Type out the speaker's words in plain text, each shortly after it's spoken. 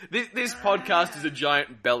This podcast is a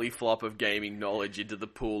giant belly flop of gaming knowledge into the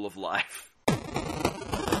pool of life.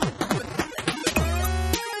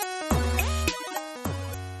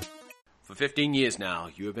 For 15 years now,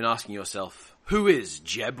 you have been asking yourself, who is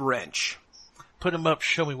Jeb Wrench? Put him up,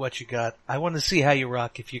 show me what you got. I want to see how you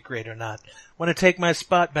rock, if you're great or not. Want to take my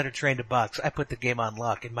spot? Better train to box. I put the game on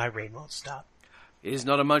lock and my reign won't stop. Is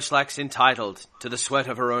not a Munchlax entitled to the sweat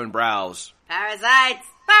of her own brows? Parasites!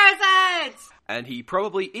 Parasites! And he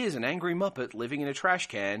probably is an angry Muppet living in a trash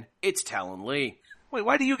can. It's Talon Lee. Wait,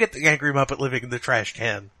 why do you get the angry Muppet living in the trash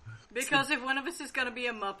can? Because if one of us is going to be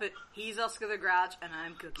a Muppet, he's Oscar the Grouch, and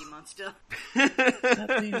I'm Cookie Monster.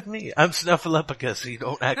 That leaves me. I'm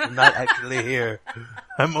Snuffleupagus. I'm not actually here.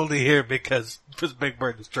 I'm only here because Big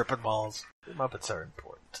Bird is tripping balls. The Muppets are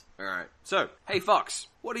important. Alright, so, hey Fox,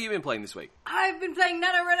 what have you been playing this week? I've been playing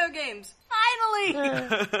NaNoWriMo games. Finally!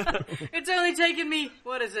 It's only taken me,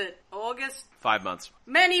 August? 5 months.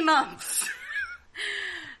 Many months.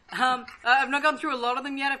 I've not gone through a lot of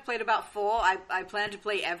them yet. I've played about 4. I plan to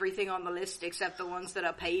play everything on the list except the ones that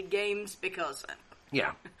are paid games because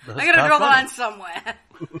Yeah. I gotta draw the line somewhere.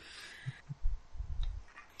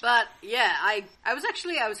 But yeah, I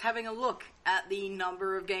was having a look at the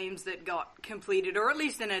number of games that got completed, or at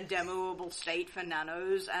least in a demoable state for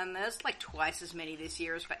Nanos, and there's like twice as many this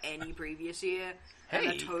year as for any previous year. Hey.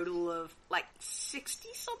 And a total of like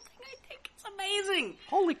 60-something, I think. It's amazing.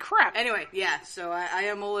 Holy crap. Anyway, yeah, so I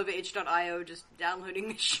am all over itch.io just downloading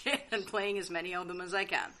this shit and playing as many of them as I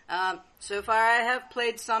can. So far I have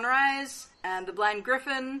played Sunrise, and The Blind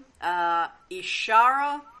Griffin,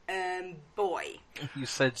 Ishara, and Boy. You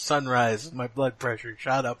said Sunrise, and my blood pressure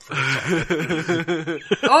shot up for a second.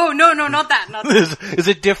 Oh, no, not that, not that. Is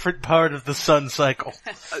a different part of the sun cycle.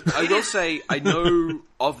 I will say, I know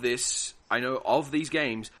of these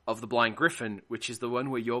games, of The Blind Griffin, which is the one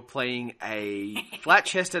where you're playing a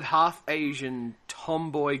flat-chested, half-Asian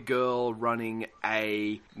tomboy girl running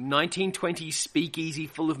a 1920s speakeasy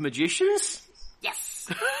full of magicians? Yes!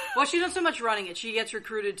 Well, she's not so much running it. She gets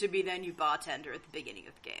recruited to be their new bartender at the beginning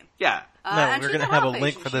of the game. Yeah. No, we're going to have a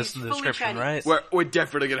link for this in the description, right? We're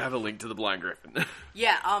definitely going to have a link to The Blind Griffin.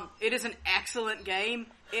 Yeah, it is an excellent game.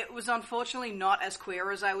 It was unfortunately not as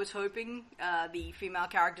queer as I was hoping. The female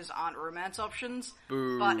characters aren't romance options.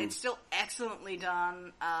 Boo. But it's still excellently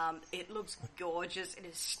done. It looks gorgeous. It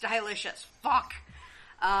is stylish as fuck.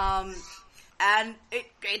 And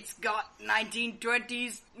it's got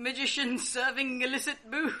 1920s magicians serving illicit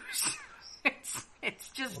booze. It's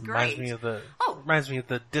just great. Reminds me of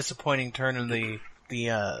the disappointing turn in the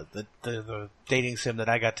dating sim that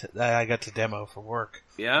I got to demo for work.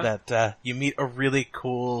 Yeah? That you meet a really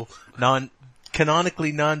cool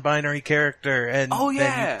canonically non-binary character, and then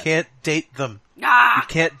you can't date them. You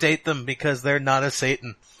can't date them because they're not a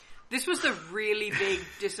Satan. This was the really big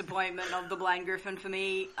disappointment of The Blind Griffin for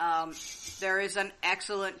me. There is an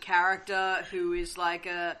excellent character who is like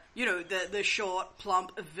the short,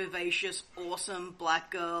 plump, vivacious, awesome black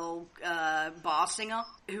girl bar singer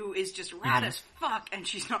who is just rad as fuck, and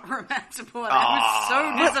she's not romanceable, and I was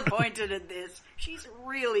so disappointed at this. She's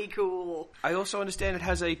really cool. I also understand it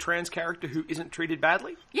has a trans character who isn't treated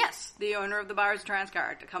badly? Yes, the owner of the bar is a trans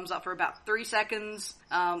character. Comes up for about 3 seconds,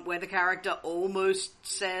 where the character almost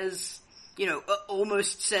says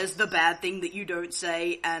the bad thing that you don't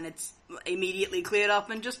say, and it's immediately cleared up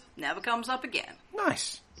and just never comes up again.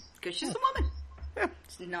 Nice. Because she's a woman. Yeah.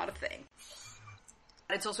 It's not a thing.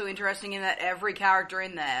 It's also interesting in that every character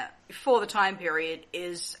in there, for the time period,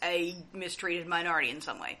 is a mistreated minority in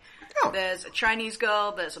some way. Oh. There's a Chinese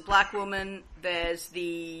girl, there's a black woman, there's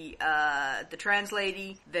the trans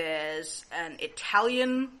lady, there's an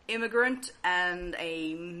Italian immigrant, and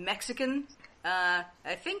a Mexican, I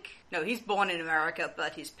think. No, he's born in America,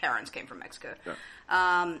 but his parents came from Mexico.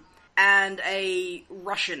 Yeah. And a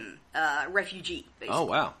Russian refugee, basically. Oh,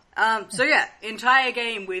 wow. So yeah, entire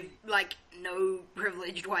game with, like, no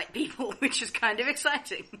privileged white people, which is kind of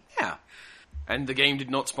exciting. Yeah. And the game did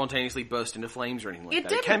not spontaneously burst into flames or anything like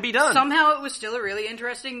that. It can be done. Somehow it was still a really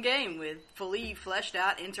interesting game with fully fleshed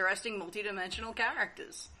out, interesting, multi-dimensional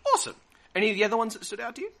characters. Awesome. Any of the other ones that stood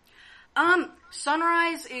out to you?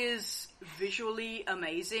 Sunrise is visually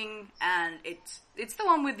amazing, and it's the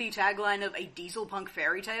one with the tagline of a diesel punk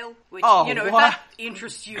fairy tale, which, if that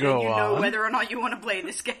interests you, then you know whether or not you want to play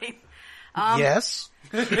this game. Yes.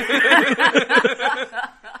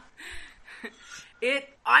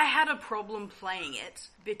 I had a problem playing it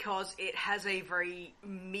because it has a very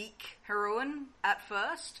meek heroine at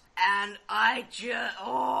first, and I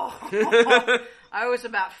was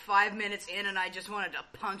about 5 minutes in and I just wanted to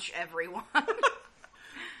punch everyone.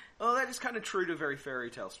 Oh, that is kind of true to very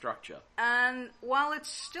fairy tale structure. And while it's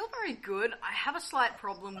still very good, I have a slight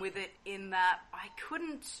problem with it in that I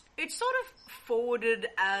couldn't... It's sort of forwarded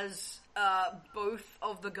as both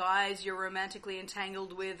of the guys you're romantically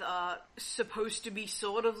entangled with are supposed to be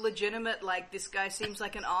sort of legitimate. Like, this guy seems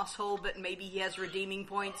like an asshole, but maybe he has redeeming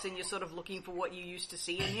points and you're sort of looking for what you used to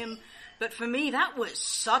see in him. But for me, that was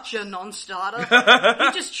such a non-starter.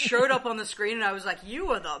 He just showed up on the screen and I was like,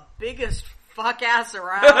 you are the biggest fuck ass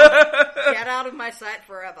around. Get out of my sight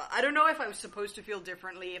forever. I don't know if I was supposed to feel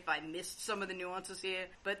differently, if I missed some of the nuances here,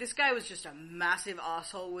 but this guy was just a massive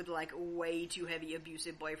asshole with like way too heavy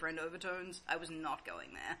abusive boyfriend overtones. I was not going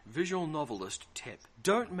there. Visual novelist tip.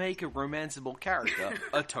 Don't make a romanceable character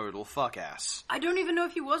a total fuck ass. I don't even know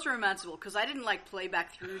if he was romanceable, because I didn't like play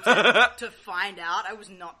back through to find out. I was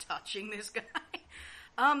not touching this guy.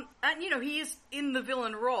 And, he is in the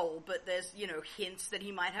villain role, but there's, hints that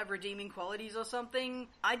he might have redeeming qualities or something.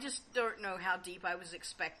 I just don't know how deep I was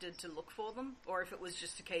expected to look for them, or if it was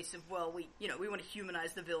just a case of, well, we want to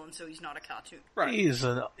humanize the villain so he's not a cartoon. Right. He's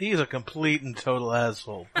a complete and total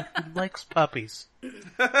asshole. He likes puppies.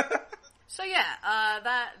 So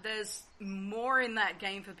yeah, there's more in that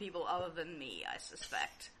game for people other than me, I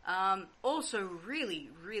suspect. Also, really,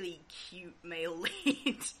 really cute male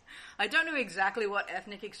lead. I don't know exactly what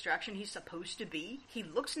ethnic extraction he's supposed to be. He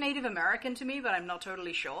looks Native American to me, but I'm not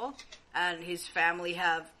totally sure. And his family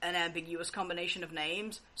have an ambiguous combination of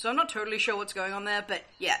names, so I'm not totally sure what's going on there. But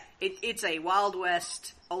yeah, it's a Wild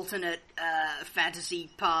West alternate fantasy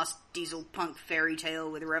past diesel punk fairy tale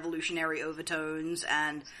with revolutionary overtones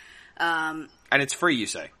and it's free, you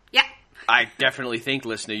say? Yeah. I definitely think,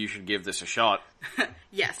 listener, you should give this a shot.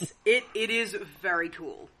 Yes, it is very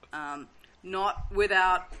cool. Not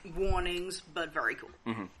without warnings, but very cool.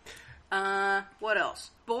 Mm-hmm. What else?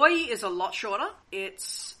 Boy is a lot shorter.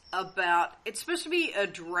 It's supposed to be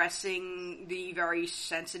addressing the very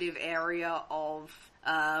sensitive area of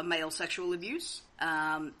male sexual abuse.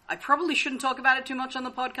 I probably shouldn't talk about it too much on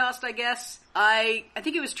the podcast, I guess. I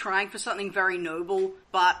think it was trying for something very noble,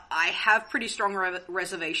 but I have pretty strong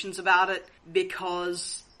reservations about it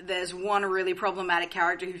because there's one really problematic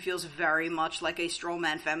character who feels very much like a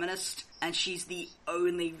strawman feminist, and she's the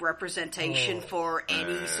only representation for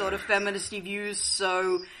any sort of feminist views,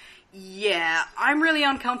 so yeah, I'm really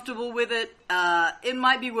uncomfortable with it. It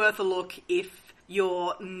might be worth a look if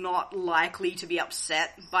you're not likely to be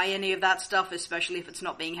upset by any of that stuff, especially if it's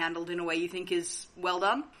not being handled in a way you think is well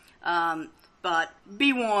done. But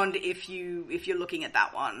be warned if you're looking at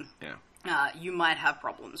that one. Yeah. You might have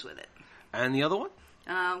problems with it. And the other one?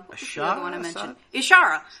 What's the other one I mentioned?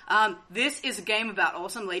 Ishara. This is a game about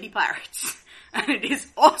awesome lady pirates. And it is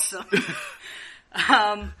awesome.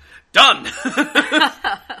 Done!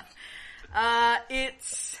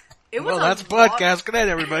 That's podcast. Good night,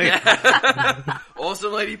 everybody.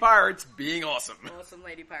 Awesome Lady Pirates being awesome. Awesome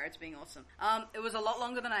Lady Pirates being awesome. It was a lot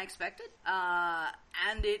longer than I expected,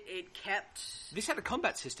 and it kept... This had a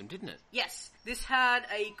combat system, didn't it? Yes. This had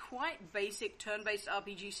a quite basic turn-based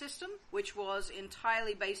RPG system, which was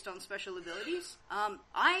entirely based on special abilities.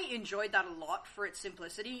 I enjoyed that a lot for its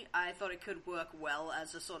simplicity. I thought it could work well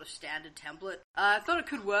as a sort of standard template. I thought it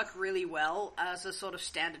could work really well as a sort of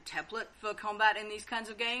standard template for combat in these kinds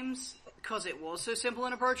of games, because it was so simple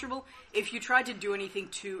and approachable. If you tried to do anything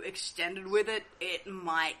too extended with it, it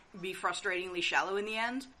might be frustratingly shallow in the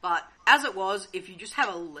end. But as it was, if you just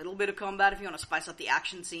have a little bit of combat, if you want to spice up the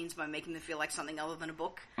action scenes by making them feel like something other than a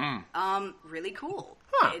book, really cool.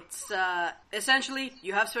 Huh. It's, essentially,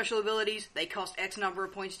 you have special abilities, they cost X number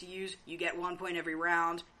of points to use, you get 1 point every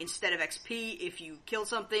round. Instead of XP, if you kill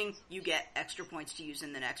something, you get extra points to use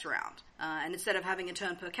in the next round. And instead of having a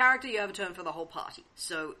turn per character, you have a turn for the whole party.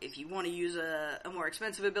 So if you want to use a more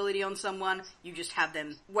expensive ability on someone, you just have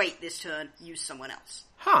them wait this turn, use someone else.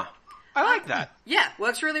 Huh. I like that. Yeah,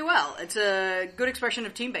 works really well. It's a good expression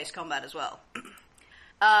of team-based combat as well.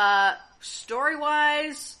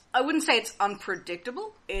 Story-wise, I wouldn't say it's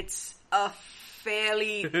unpredictable. It's a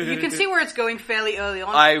fairly... You can see where it's going fairly early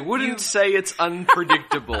on. I wouldn't say it's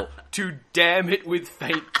unpredictable. To damn it with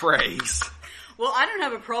faint praise. Well, I don't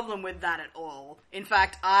have a problem with that at all. In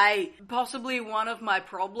fact, possibly one of my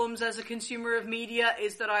problems as a consumer of media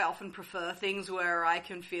is that I often prefer things where I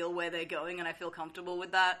can feel where they're going and I feel comfortable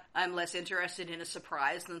with that. I'm less interested in a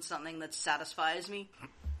surprise than something that satisfies me.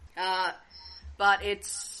 But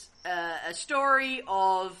it's a story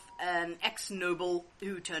of an ex-noble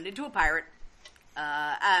who turned into a pirate,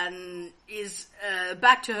 and is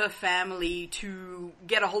back to her family to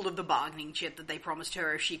get a hold of the bargaining chip that they promised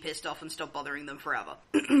her if she pissed off and stopped bothering them forever.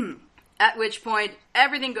 At which point,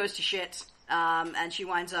 everything goes to shit. and she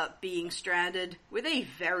winds up being stranded with a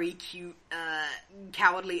very cute,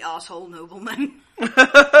 cowardly asshole nobleman.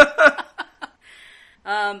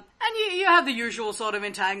 And you have the usual sort of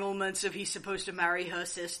entanglements of he's supposed to marry her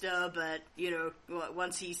sister, but,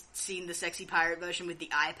 once he's seen the sexy pirate version with the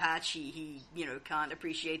eye patch, he can't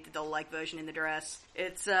appreciate the doll-like version in the dress.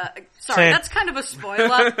 It's, sorry, that's kind of a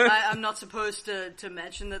spoiler. I'm not supposed to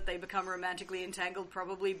mention that they become romantically entangled,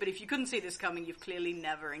 probably, but if you couldn't see this coming, you've clearly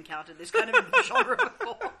never encountered this kind of genre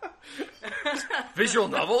before. Visual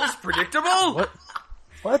novels? Predictable?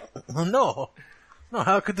 What? No. No,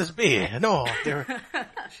 how could this be? No,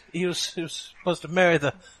 he was supposed to marry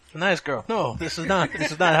the nice girl. No, this is not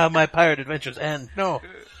how my pirate adventures end. No.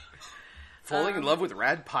 Falling in love with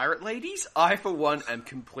rad pirate ladies? I, for one, am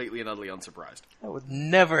completely and utterly unsurprised. That would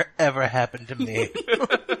never, ever happen to me.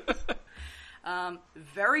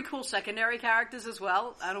 Very cool secondary characters as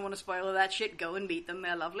well. I don't want to spoil that shit. Go and meet them.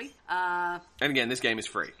 They're lovely. And again, this game is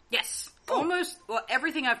free. Yes. Almost,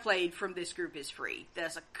 everything I've played from this group is free.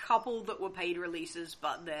 There's a couple that were paid releases,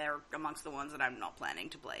 but they're amongst the ones that I'm not planning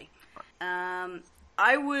to play.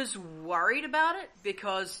 I was worried about it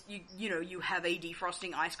because you have a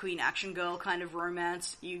defrosting Ice Queen action girl kind of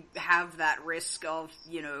romance. You have that risk of,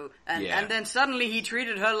 and then suddenly he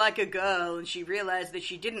treated her like a girl and she realized that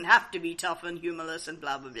she didn't have to be tough and humorless and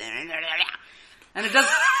blah, blah, blah, blah, blah. And it does...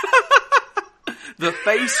 The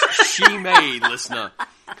face she made, listener.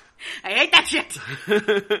 I hate that shit!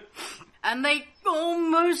 And they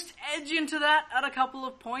almost edge into that at a couple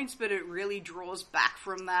of points, but it really draws back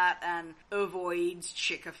from that and avoids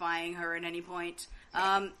chickifying her at any point.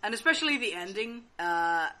 And especially the ending,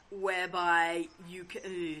 whereby you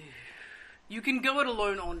can go it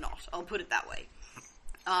alone or not. I'll put it that way.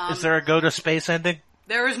 Is there a go to space ending?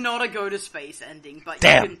 There is not a go to space ending, but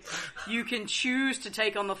you can choose to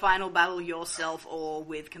take on the final battle yourself or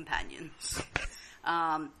with companions.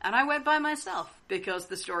 And I went by myself because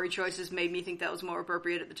the story choices made me think that was more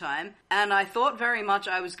appropriate at the time. And I thought very much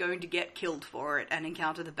I was going to get killed for it and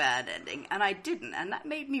encounter the bad ending. And I didn't, and that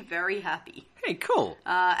made me very happy. Hey, cool.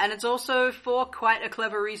 And it's also for quite a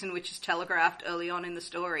clever reason, which is telegraphed early on in the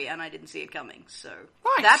story, and I didn't see it coming. So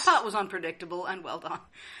nice. That part was unpredictable and well done.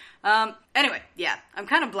 Anyway, yeah, I'm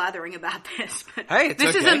kind of blathering about this, but hey,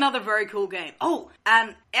 this is another very cool game. Oh,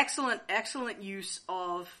 and excellent use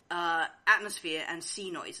of, atmosphere and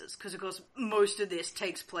sea noises, because of course most of this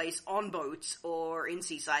takes place on boats or in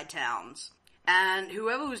seaside towns. And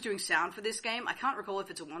whoever was doing sound for this game, I can't recall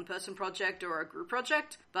if it's a one-person project or a group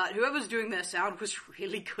project, but whoever's doing their sound was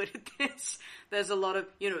really good at this. There's a lot of,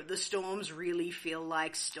 the storms really feel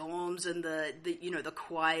like storms, and the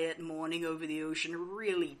quiet morning over the ocean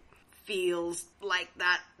really feels like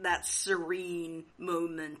that serene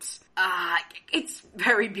moment. It's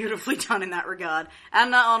very beautifully done in that regard.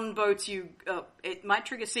 And on boats, it might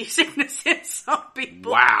trigger seasickness in some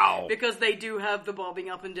people. Wow. Because they do have the bobbing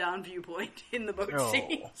up and down viewpoint in the boat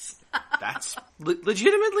scenes. That's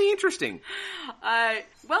legitimately interesting.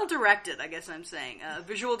 Well directed, I guess I'm saying.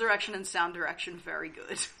 Visual direction and sound direction, very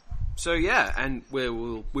good. So yeah, and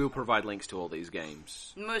we'll provide links to all these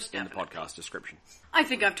games most in the podcast description. I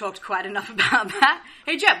think I've talked quite enough about that.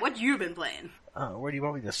 Hey Jeb, what you been playing? Where do you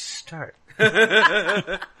want me to start?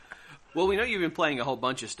 Well, we know you've been playing a whole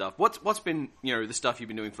bunch of stuff. What's been the stuff you've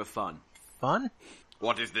been doing for fun? Fun?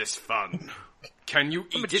 What is this fun? Can you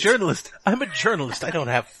eat I'm a journalist. I'm a journalist. I don't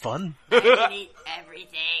have fun. I can eat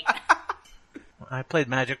everything. I played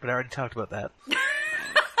Magic, but I already talked about that.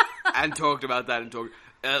 And talked about that and talked...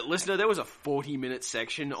 listener, there was a 40-minute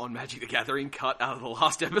section on Magic the Gathering cut out of the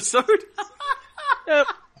last episode. Yep.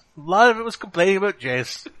 A lot of it was complaining about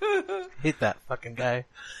Jace. Hate that fucking guy.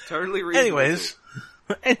 Totally reasonable.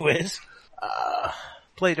 Anyways,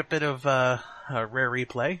 played a bit of Rare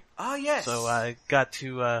Replay. Oh yes. So I got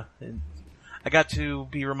to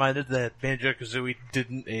be reminded that Banjo-Kazooie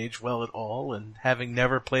didn't age well at all, and having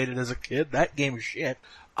never played it as a kid, that game is shit.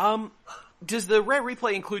 Does the Rare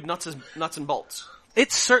Replay include Nuts and Bolts?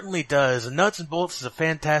 It certainly does. Nuts and Bolts is a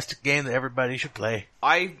fantastic game that everybody should play.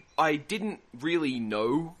 I didn't really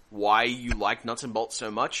know why you liked Nuts and Bolts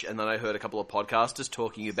so much, and then I heard a couple of podcasters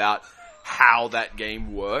talking about how that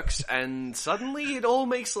game works, and suddenly it all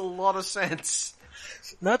makes a lot of sense.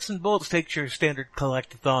 Nuts and Bolts takes your standard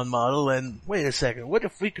collectathon model, and wait a second, what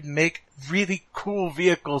if we could make really cool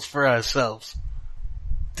vehicles for ourselves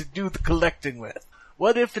to do the collecting with?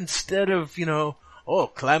 What if instead of,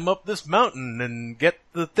 climb up this mountain and get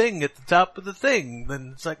the thing at the top of the thing,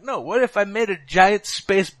 then it's like, no, what if I made a giant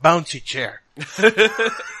space bouncy chair?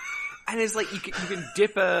 And there's like, you can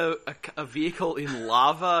dip a vehicle in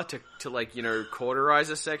lava to like, cauterize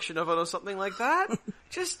a section of it or something like that.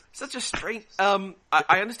 Just such a strange, I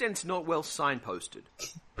understand it's not well signposted.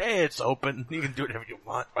 It's open. You can do whatever you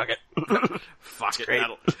want. Fuck it. Fuck it, great.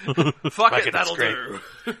 that'll do.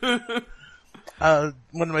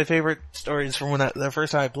 One of my favorite stories from the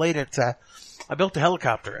first time I played it, I built a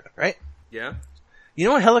helicopter in it, right? Yeah. You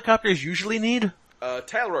know what helicopters usually need?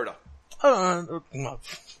 Tail rotor. No.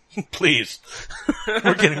 Please.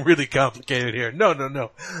 We're getting really complicated here.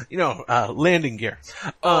 No. Landing gear.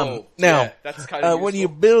 Now, that's kind of when you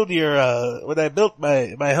build when I built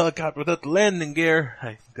my helicopter without the landing gear,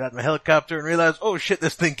 I got my helicopter and realized, oh shit,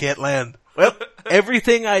 this thing can't land. Well,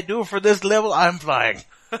 everything I do for this level, I'm flying.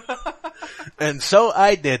 And so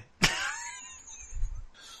I did.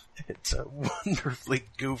 It's a wonderfully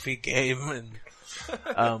goofy game, and,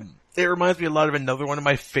 it reminds me a lot of another one of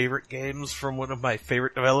my favorite games from one of my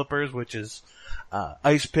favorite developers, which is,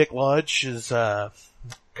 Ice Pick Lodge, is,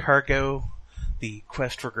 Cargo, the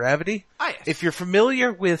Quest for Gravity. Ah, yes. If you're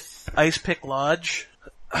familiar with Ice Pick Lodge,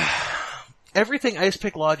 everything Ice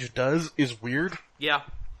Pick Lodge does is weird. Yeah.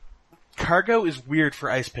 Cargo is weird for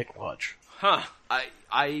Ice Pick Lodge. Huh.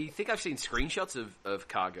 I think I've seen screenshots of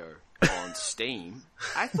Cargo on Steam.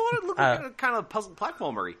 I thought it looked like a kind of puzzle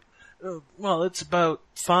platformery. Well, it's about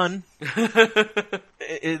fun.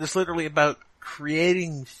 It's literally about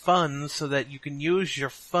creating fun so that you can use your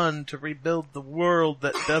fun to rebuild the world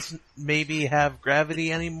that doesn't maybe have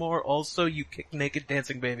gravity anymore. Also, you kick naked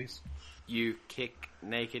dancing babies. You kick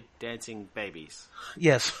naked dancing babies.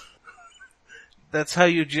 Yes. That's how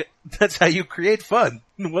you create fun.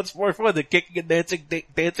 What's more fun than kicking a dancing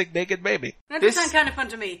naked baby? That does sound kind of fun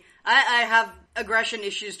to me. I have aggression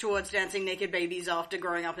issues towards dancing naked babies after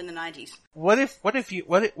growing up in the 90s. What if you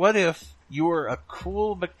were a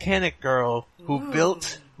cool mechanic girl who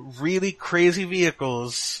built really crazy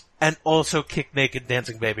vehicles and also kicked naked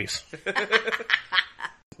dancing babies?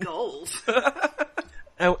 Goals.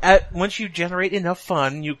 Now, once you generate enough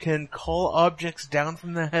fun, you can call objects down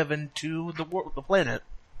from the heaven to the planet,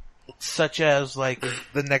 such as like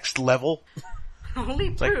the next level. Holy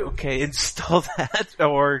It's like, okay, install that,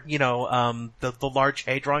 or the Large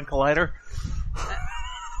Hadron Collider.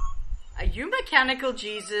 Are you mechanical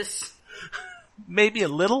Jesus? Maybe a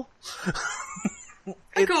little.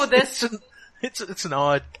 I'm cool with this. It's an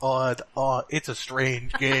odd, it's a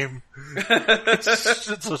strange game.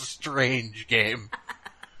 It's a strange game.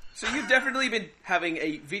 So you've definitely been having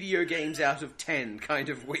a video games out of 10 kind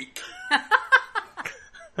of week.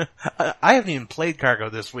 I haven't even played Cargo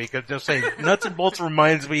this week. I'm just saying, Nuts and Bolts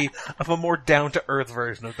reminds me of a more down-to-earth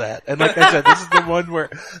version of that. And like I said, this is the one where,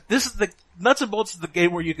 Nuts and Bolts is the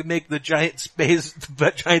game where you can make the giant space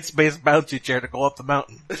bouncy chair to go up the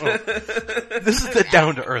mountain. So, this is the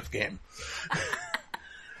down-to-earth game.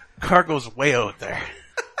 Cargo's way out there.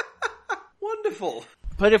 Wonderful.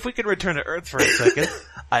 But if we could return to Earth for a second,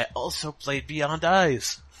 I also played Beyond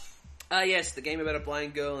Eyes. Yes, the game about a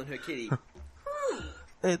blind girl and her kitty.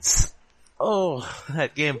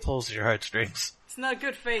 That game pulls your heartstrings. It's not a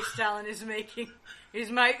good face Talon is making.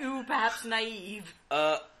 Is my perhaps naive?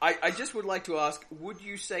 I just would like to ask, would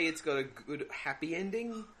you say it's got a good happy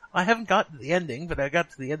ending? I haven't gotten to the ending, but I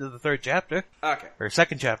got to the end of the third chapter. Okay. Or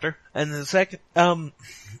second chapter. And the second,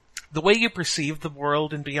 the way you perceive the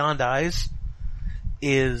world in Beyond Eyes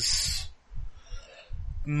is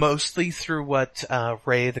mostly through what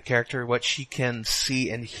Ray, the character, what she can see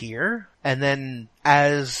and hear. And then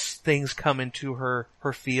as things come into her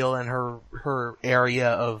feel and her area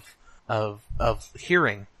of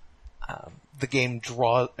hearing, the game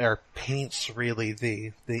paints really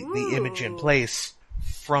the image in place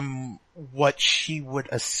from what she would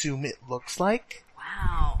assume it looks like.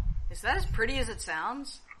 Wow. Is that as pretty as it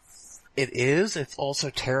sounds? It is. It's also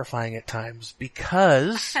terrifying at times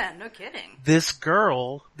because no kidding. This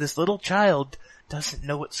girl, this little child, doesn't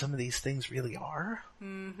know what some of these things really are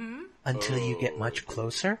until you get much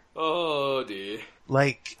closer. Oh dear.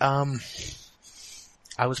 Like, I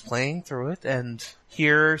was playing through it and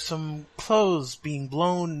hear some clothes being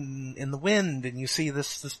blown in the wind, and you see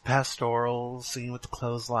this pastoral scene with the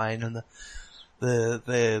clothesline and the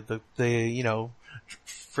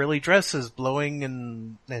frilly dresses blowing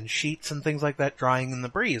and sheets and things like that drying in the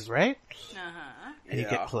breeze, right? Uh-huh. And you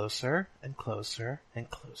get closer and closer and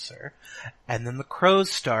closer, and then the crows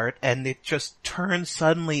start, and it just turns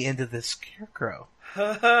suddenly into this scarecrow.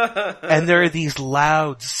 And there are these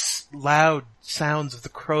loud sounds of the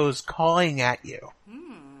crows calling at you.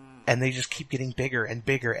 And they just keep getting bigger and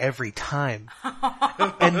bigger every time.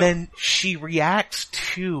 And then she reacts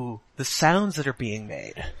to the sounds that are being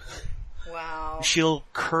made. Wow. Wow. She'll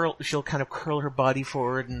kind of curl her body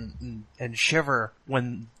forward and shiver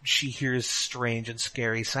when she hears strange and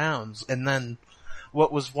scary sounds. And then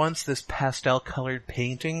what was once this pastel-colored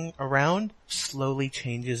painting around slowly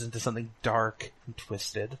changes into something dark and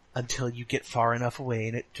twisted until you get far enough away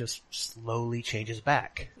and it just slowly changes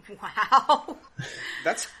back. Wow.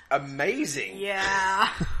 That's amazing. Yeah.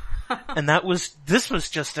 And this was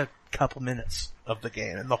just a couple minutes of the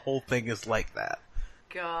game, and the whole thing is like that.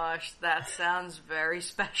 Gosh, that sounds very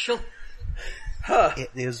special.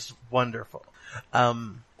 It is wonderful.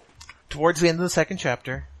 Towards the end of the second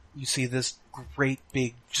chapter, you see this great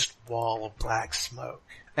big just wall of black smoke.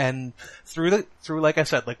 And through like I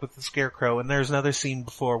said, like with the scarecrow, and there's another scene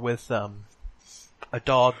before with a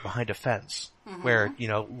dog behind a fence, where,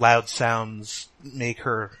 loud sounds make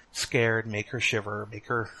her scared, make her shiver, make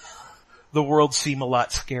the world seem a lot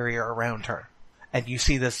scarier around her. And you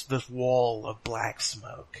see this wall of black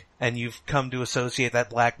smoke. And you've come to associate that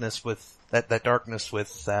blackness with, that darkness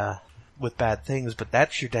with bad things, but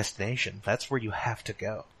that's your destination. That's where you have to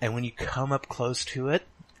go. And when you come up close to it,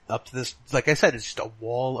 up to this, like I said, it's just a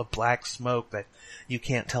wall of black smoke that you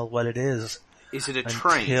can't tell what it is. Is it a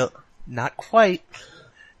train? Not quite.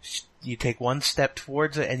 You take one step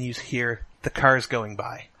towards it and you hear the cars going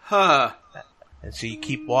by. Huh. And so you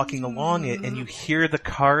keep walking along it, and you hear the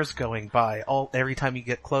cars going by every time you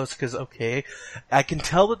get close, because, okay, I can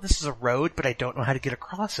tell that this is a road, but I don't know how to get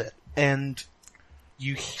across it. And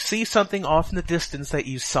you see something off in the distance that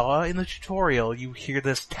you saw in the tutorial. You hear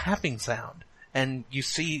this tapping sound, and you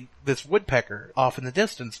see this woodpecker off in the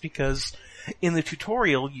distance, because in the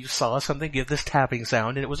tutorial you saw something give this tapping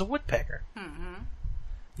sound, and it was a woodpecker. Mm-hmm.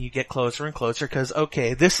 You get closer and closer because,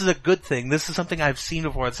 okay, this is a good thing. This is something I've seen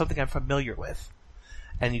before. It's something I'm familiar with.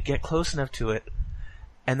 And you get close enough to it,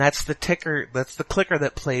 and that's the clicker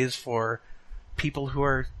that plays for people who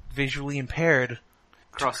are visually impaired.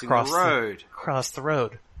 Cross the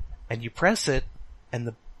road. And you press it,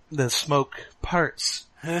 and the smoke parts.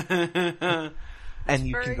 And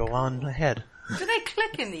you can go on ahead. Do they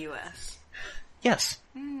click in the US? Yes.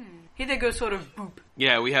 Here they go sort of boop.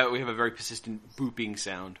 Yeah, we have a very persistent booping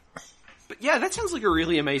sound. But yeah, that sounds like a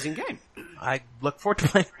really amazing game. I look forward to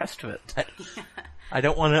playing the rest of it. I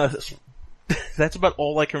don't want to... That's about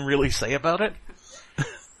all I can really say about it.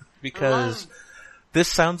 Because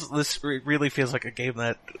this really feels like a game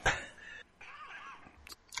that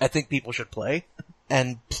I think people should play.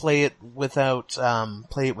 And play it without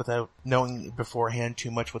knowing beforehand too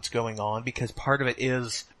much what's going on. Because part of it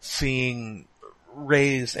is seeing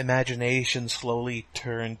Ray's imagination slowly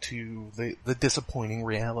turn to the disappointing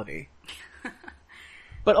reality.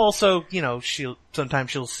 But also,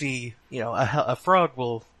 sometimes she'll see, a frog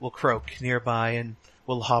will croak nearby and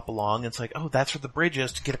will hop along. And it's like, oh, that's where the bridge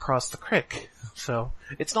is to get across the creek. So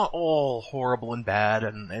it's not all horrible and bad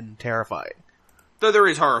and terrifying. Though there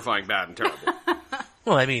is horrifying, bad, and terrible.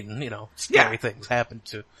 Well, I mean, scary things happen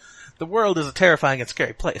to... The world is a terrifying and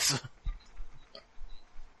scary place.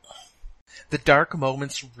 The dark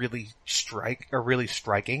moments really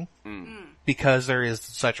striking. Because there is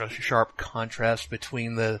such a sharp contrast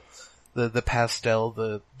between the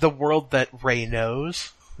pastel, the world that Ray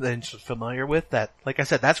knows, that she's familiar with, that, like I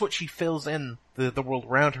said, that's what she fills in the world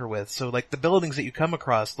around her with. So, like, the buildings that you come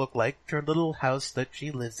across look like her little house that she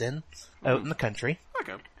lives in out in the country.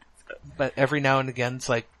 Okay. But every now and again, it's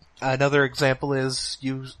like, another example is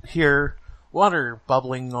you hear water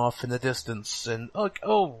bubbling off in the distance, and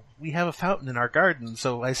we have a fountain in our garden,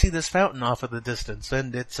 so I see this fountain off in the distance,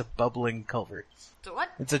 and it's a bubbling culvert. It's a what?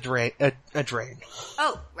 It's a drain. A drain.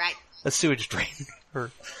 Oh, right. A sewage drain.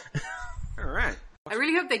 Alright. I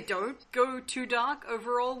really hope they don't go too dark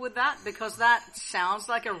overall with that, because that sounds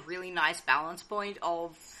like a really nice balance point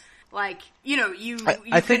of, like, you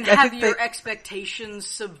can have your expectations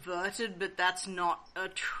subverted, but that's not a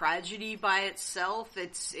tragedy by itself.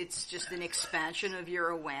 It's just an expansion of your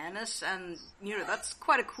awareness, and, that's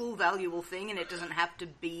quite a cool, valuable thing, and it doesn't have to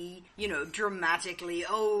be, dramatically,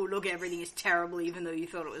 oh, look, everything is terrible, even though you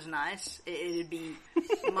thought it was nice. It'd be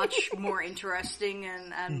much more interesting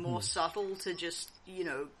and more subtle to just,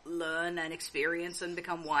 learn and experience and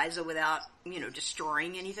become wiser without,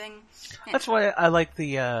 destroying anything. Yeah. That's why I like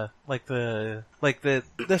this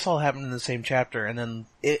all happened in the same chapter, and then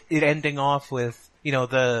it ending off with,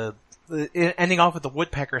 ending off with the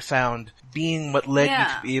woodpecker sound being what led you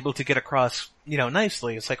to be able to get across,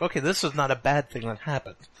 nicely. It's like, okay, this is not a bad thing that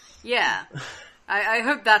happened. Yeah. I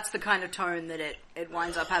hope that's the kind of tone that it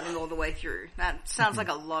winds up having all the way through. That sounds like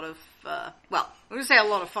a lot of, I'm going to say a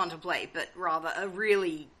lot of fun to play, but rather a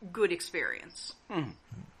really good experience.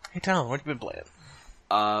 Hey, Talon, what have you been playing?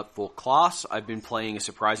 For class, I've been playing a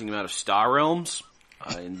surprising amount of Star Realms.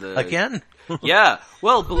 Again? Yeah.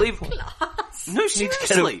 Well, no,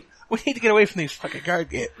 seriously. We need to get away from these fucking card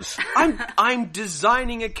games. I'm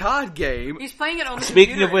designing a card game. He's playing it on the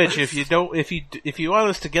Speaking computer. of which, if you want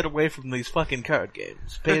us to get away from these fucking card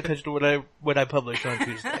games, pay attention to what I publish on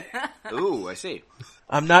Tuesday. Ooh, I see.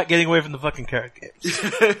 I'm not getting away from the fucking card games.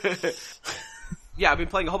 Yeah, I've been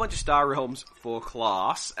playing a whole bunch of Star Realms for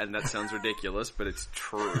class, and that sounds ridiculous, but it's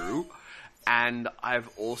true. And I've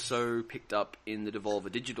also picked up in the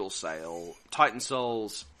Devolver Digital sale Titan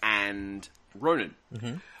Souls and Ronin.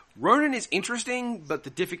 Mm-hmm. Ronin is interesting, but the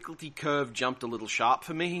difficulty curve jumped a little sharp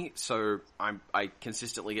for me, so I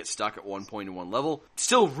consistently get stuck at one point in one level.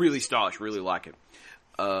 Still really stylish, really like it.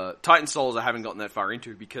 Titan Souls I haven't gotten that far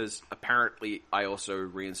into because apparently I also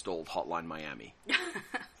reinstalled Hotline Miami.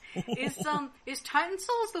 Is Titan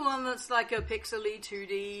Souls the one that's like a pixely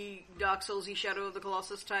 2D Dark Souls-y Shadow of the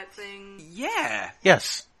Colossus type thing? Yeah.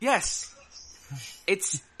 Yes.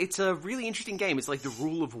 It's a really interesting game. It's like the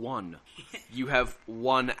rule of one. You have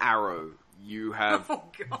one arrow. You have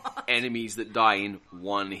enemies that die in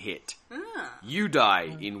one hit. You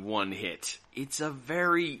die in one hit. It's a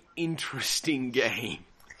very interesting game.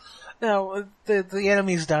 No, the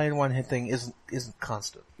enemies die in one hit thing isn't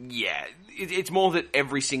constant. Yeah, it's more that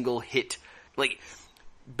every single hit, like,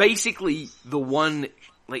 basically the one,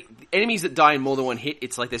 like, enemies that die in more than one hit,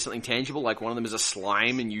 it's like there's something tangible, like one of them is a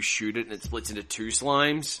slime and you shoot it and it splits into two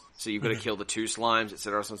slimes, so you've got to kill the two slimes,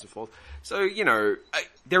 etc., so on and so forth. So, you know,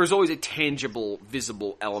 there is always a tangible,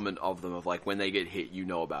 visible element of them, of like, when they get hit, you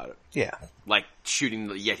know about it. Yeah. Like shooting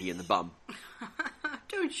the Yeti in the bum.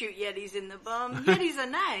 Don't shoot Yetis in the bum. Yetis are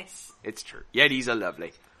nice. It's true. Yetis are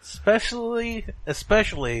lovely.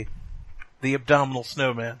 Especially the abdominal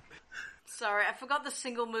snowman. Sorry, I forgot the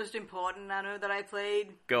single most important nano that I played.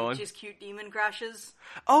 Go on. Which is Cute Demon Crashes.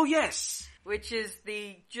 Oh, yes! Which is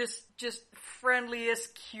the just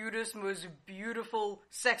friendliest, cutest, most beautiful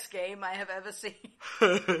sex game I have ever seen.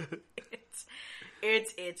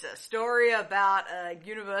 It's a story about a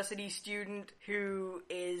university student who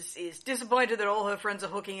is disappointed that all her friends are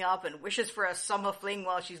hooking up and wishes for a summer fling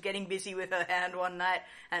while she's getting busy with her hand one night,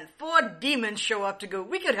 and 4 demons show up to go,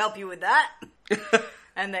 "We could help you with that."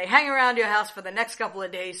 And they hang around your house for the next couple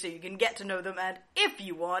of days so you can get to know them and, if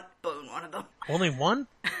you want, bone one of them. Only one?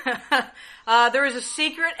 There is a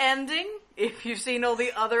secret ending, if you've seen all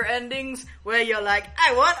the other endings, where you're like,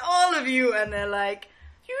 "I want all of you," and they're like,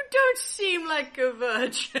 "You don't seem like a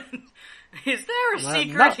virgin. Is there a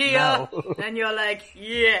secret here?" No. And you're like,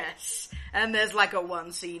 "Yes." And there's like a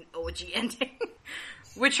one-scene orgy ending,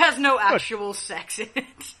 which has no actual sex in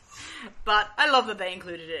it. But I love that they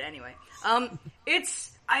included it anyway.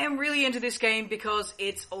 I am really into this game because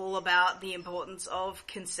it's all about the importance of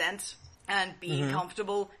consent and being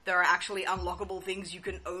comfortable. There are actually unlockable things you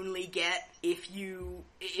can only get if you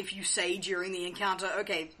say during the encounter,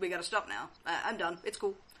 "Okay, we gotta stop now. I'm done. It's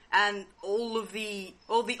cool." And all the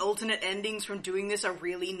alternate endings from doing this are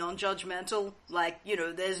really non-judgmental. Like, you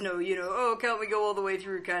know, there's no, "Oh, can't we go all the way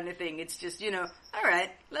through" kind of thing. It's just,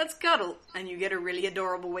 "Alright, let's cuddle." And you get a really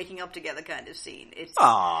adorable waking up together kind of scene.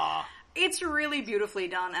 It's really beautifully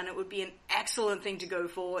done, and it would be an excellent thing to go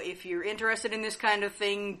for if you're interested in this kind of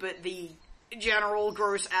thing, but the general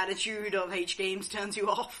gross attitude of H games turns you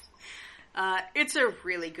off. It's a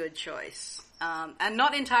really good choice. And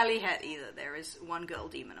not entirely het either. There is one girl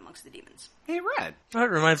demon amongst the demons. Hey, Rad. That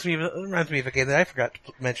reminds me of a game that I forgot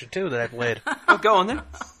to mention too that I played. Oh, go on then.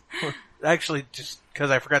 Actually, just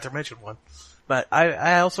because I forgot to mention one. But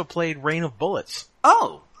I also played Rain of Bullets.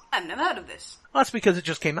 Oh! I've never heard of this. Well, that's because it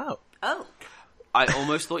just came out. Oh. I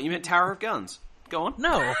almost thought you meant Tower of Guns. Go on.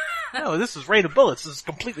 No, this is Rain of Bullets. This is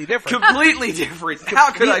completely different. Completely different.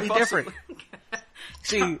 How could I possibly... different.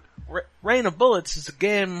 See, Rain of Bullets is a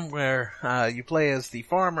game where you play as the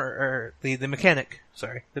farmer, or the mechanic.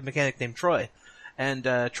 Sorry, the mechanic named Troy. And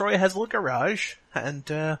Troy has a little garage, and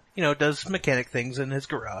does mechanic things in his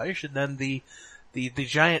garage. And then the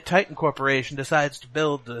giant Titan Corporation decides to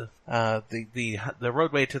build the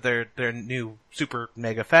roadway to their new super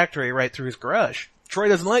mega factory right through his garage. Troy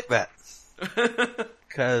doesn't like that.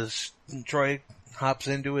 Because Troy hops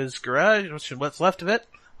into his garage, what's left of it,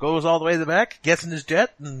 goes all the way to the back, gets in his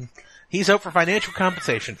jet, and he's out for financial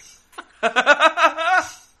compensation.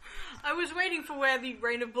 I was waiting for where the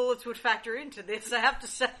Rain of Bullets would factor into this, I have to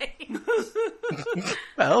say.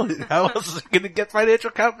 Well, how else is he going to get financial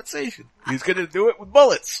compensation? He's going to do it with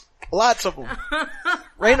bullets. Lots of them.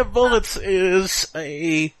 Rain of Bullets is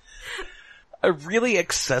a really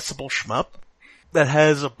accessible shmup that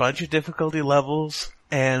has a bunch of difficulty levels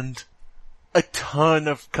and a ton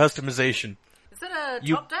of customization. Is that a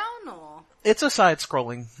top-down, or...? It's a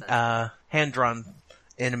side-scrolling, hand-drawn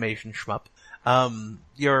animation shmup.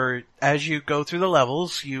 As you go through the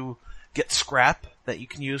levels, you get scrap that you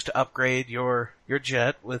can use to upgrade your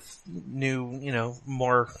jet with new,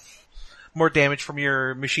 more damage from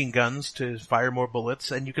your machine guns to fire more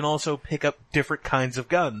bullets, and you can also pick up different kinds of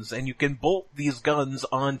guns, and you can bolt these guns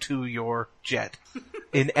onto your jet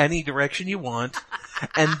in any direction you want,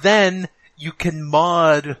 and then you can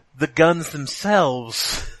mod the guns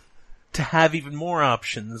themselves to have even more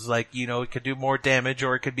options, like, it could do more damage,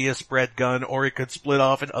 or it could be a spread gun, or it could split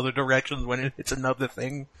off in other directions when it hits another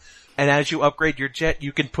thing. And as you upgrade your jet,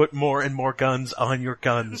 you can put more and more guns on your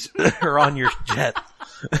guns, or on your jet.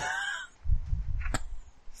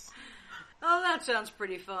 Oh, that sounds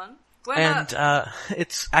pretty fun.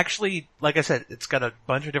 It's actually, like I said, it's got a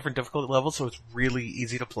bunch of different difficulty levels, so it's really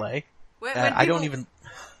easy to play. I don't even...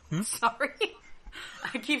 Sorry.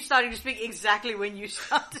 I keep starting to speak exactly when you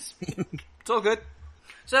start to speak. It's all good.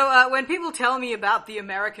 So, when people tell me about the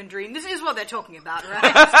American dream, this is what they're talking about,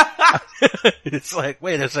 right? It's like,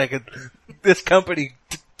 wait a second, this company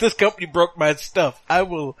broke my stuff. I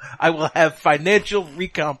will have financial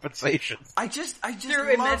recompensation. I just Through love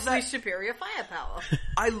immensely that. superior firepower.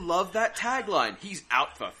 I love that tagline. He's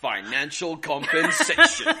out for financial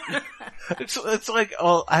compensation. It's like,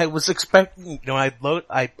 I was expecting, I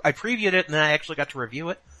previewed it and then I actually got to review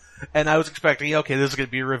it. And I was expecting, okay, this is gonna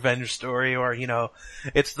be a revenge story, or,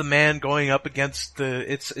 it's the man going up against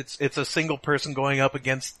it's a single person going up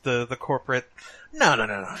against the corporate. No.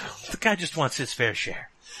 The guy just wants his fair share.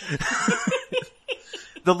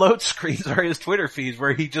 The load screens are his Twitter feeds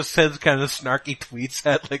where he just sends kind of snarky tweets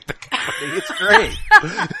at, the company. It's great.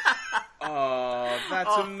 Oh,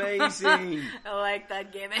 that's amazing. I like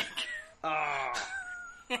that gimmick. Oh.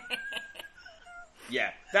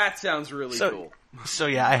 Yeah, that sounds really cool. So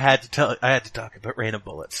yeah, I had to talk about Rain of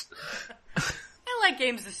Bullets. I like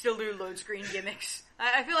games that still do load screen gimmicks.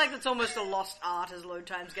 I feel like that's almost a lost art as load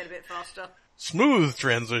times get a bit faster. Smooth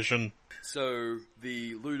transition. So,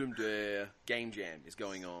 the Ludum Dare Game Jam is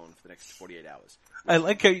going on for the next 48 hours. I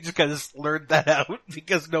like how you just kind of slurred that out,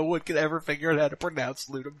 because no one could ever figure out how to pronounce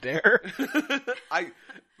Ludum Dare. Is that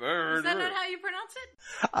not how you pronounce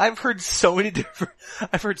it? I've heard so many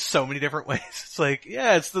different ways. It's like,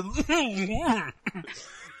 yeah, it's the Ludum Dare.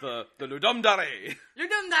 Ludum Dare!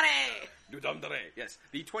 Ludum Dare, yes.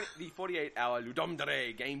 The 48-hour Ludum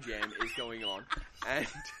Dare Game Jam is going on, and...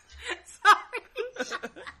 Sorry.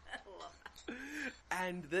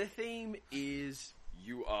 And the theme is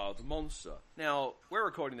You Are the Monster. Now, we're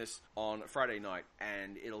recording this on Friday night,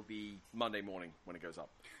 and it'll be Monday morning when it goes up.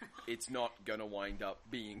 It's not going to wind up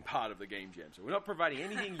being part of the Game Jam, so we're not providing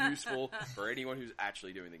anything useful for anyone who's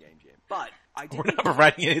actually doing the Game Jam. But we're not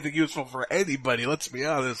providing anything useful for anybody, let's be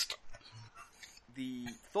honest. The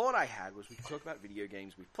thought I had was we could talk about video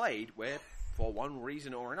games we've played where, for one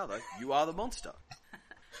reason or another, you are the monster.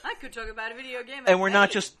 I could talk about a video game. And we're not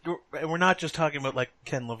just talking about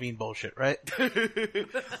Ken Levine bullshit, right?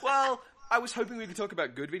 Well, I was hoping we could talk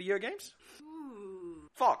about good video games. Ooh.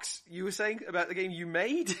 Fox, you were saying about the game you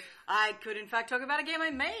made? I could in fact talk about a game I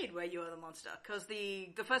made where you are the monster, because the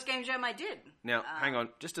first game jam I did. Now, hang on,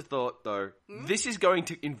 just a thought though. This is going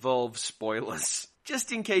to involve spoilers.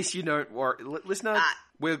 Just in case you don't worry, listener,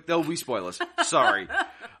 there'll be spoilers. Sorry.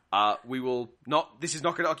 We will not, this is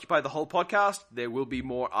not going to occupy the whole podcast. There will be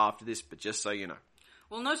more after this, but just so you know.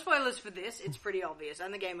 Well, no spoilers for this. It's pretty obvious,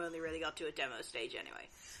 and the game only really got to a demo stage anyway.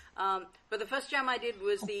 But the first jam I did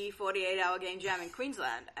was the 48-hour game jam in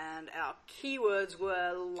Queensland, and our keywords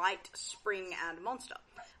were light, spring, and monster.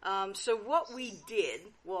 So what we did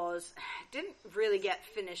was, didn't really get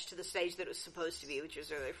finished to the stage that it was supposed to be, which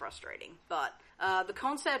was really frustrating. But the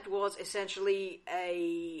concept was essentially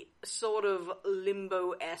a sort of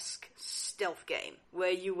Limbo-esque stealth game,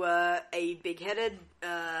 where you were a big-headed,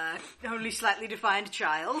 only slightly defined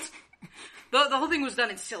child. The whole thing was done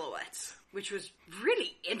in silhouettes, which was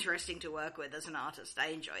really interesting to work with as an artist. I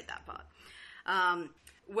enjoyed that part.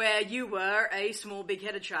 Where you were a small,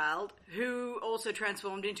 big-headed child who also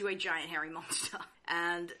transformed into a giant, hairy monster.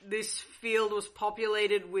 And this field was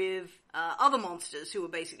populated with other monsters who were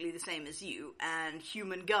basically the same as you, and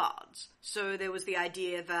human guards. So there was the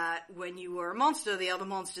idea that when you were a monster, the other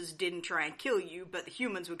monsters didn't try and kill you, but the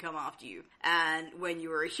humans would come after you. And when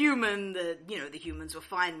you were a human, the humans were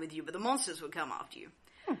fine with you, but the monsters would come after you.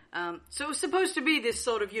 So it was supposed to be this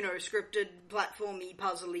sort of, scripted, platformy,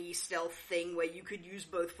 puzzly stealth thing where you could use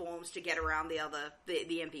both forms to get around the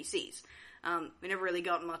NPCs. We never really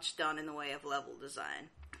got much done in the way of level design.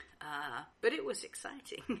 But it was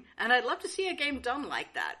exciting. And I'd love to see a game done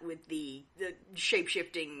like that with the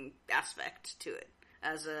shape-shifting aspect to it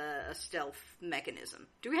as a stealth mechanism.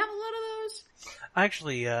 Do we have a lot of those? I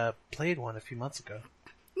actually played one a few months ago.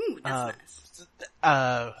 Ooh, that's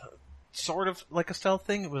nice. Sort of like a stealth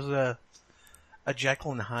thing. It was a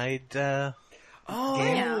Jekyll and Hyde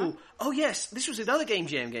Oh, yes. This was another Game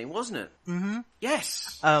Jam game, wasn't it? Mm-hmm.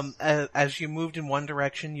 Yes. As you moved in one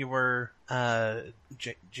direction, you were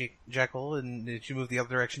Jekyll, and as you moved the other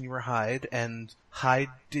direction, you were Hyde. And Hyde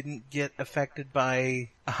didn't get affected by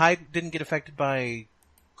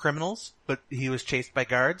criminals, but he was chased by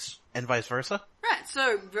guards, and vice versa. Right.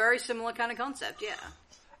 So very similar kind of concept. Yeah.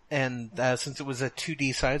 And since it was a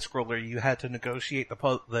 2D side scroller, you had to negotiate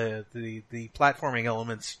the platforming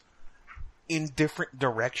elements in different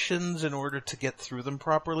directions in order to get through them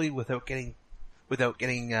properly without getting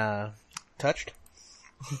touched.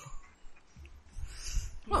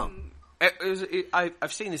 Well,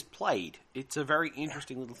 I've seen this played. It's a very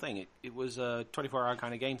interesting little thing. It was a 24-hour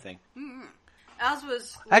kind of game thing. Mm-hmm. As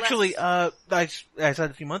was actually, I said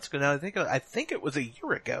a few months ago. Now I think it was a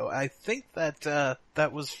year ago. I think that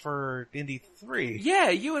was for Indy 3. Yeah,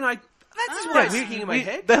 you and I. That's what I was thinking in my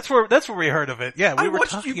head. That's where we heard of it. Yeah, we were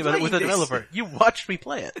watched talking you about it with a play developer. You watched me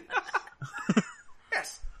play it.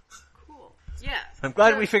 Yes. Cool. Yeah. I'm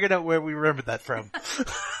glad we figured out where we remembered that from.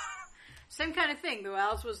 Same kind of thing, though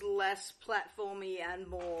ours was less platformy and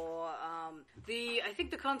more, I think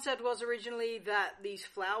the concept was originally that these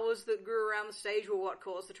flowers that grew around the stage were what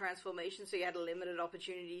caused the transformation, so you had limited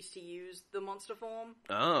opportunities to use the monster form.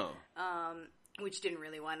 Oh. Which didn't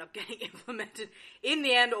really wind up getting implemented. In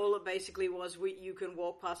the end, all it basically was you can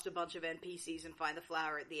walk past a bunch of NPCs and find the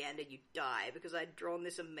flower at the end and you die, because I'd drawn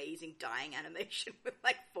this amazing dying animation with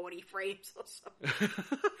like 40 frames or so.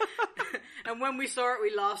 And when we saw it,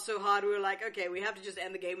 we laughed so hard, we were like, okay, we have to just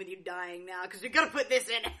end the game with you dying now, because we've got to put this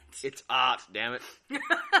in it. It's art, damn it.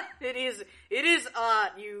 It is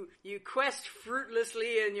art. You quest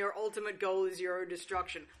fruitlessly and your ultimate goal is your own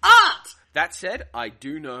destruction. Art! That said, I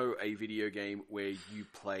do know a video game where you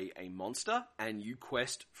play a monster and you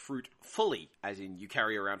quest fruit fully, as in you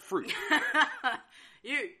carry around fruit.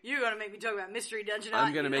 You're gonna make me talk about Mystery Dungeon,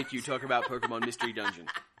 I'm gonna make you talk about Pokemon Mystery Dungeon.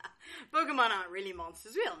 Pokemon aren't really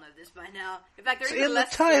monsters. We all know this by now. In fact, they're it's in the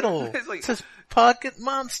title. It says Pocket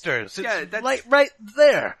Monsters. It's right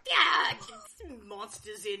there. Yeah, it's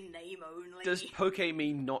monsters in name only. Does Poke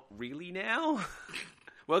mean not really now?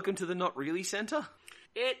 Welcome to the Not Really Center.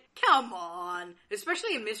 Come on.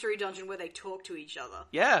 Especially in Mystery Dungeon where they talk to each other.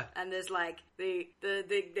 Yeah. And there's like, the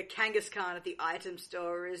Kangaskhan at the item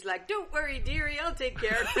store is like, don't worry, dearie, I'll take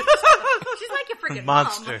care of it. She's like your freaking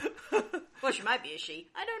monster. Mom. Well, she might be a she.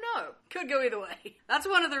 I don't know. Could go either way. That's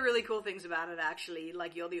one of the really cool things about it, actually.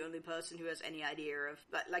 Like, you're the only person who has any idea of,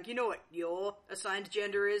 like, you know what your assigned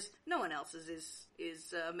gender is? No one else's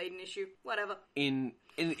is made an issue. Whatever. In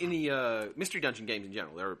the Mystery Dungeon games in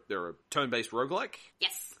general, they're a turn-based roguelike.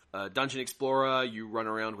 Yes. Dungeon Explorer, you run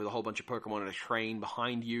around with a whole bunch of Pokemon on a train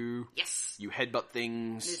behind you. Yes. You headbutt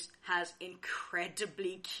things. This has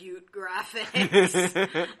incredibly cute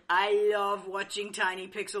graphics. I love watching tiny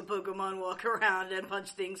pixel Pokemon walk around and punch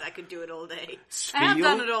things. I could do it all day. Spheal? I have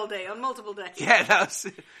done it all day, on multiple days. Yeah, that's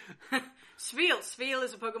Spheal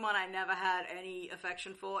is a Pokemon I never had any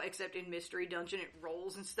affection for, except in Mystery Dungeon it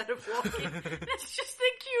rolls instead of walking. It's just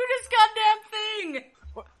the cutest goddamn thing!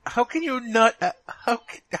 How can you not?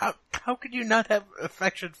 How can you not have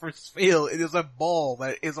affection for Spheal? It is a ball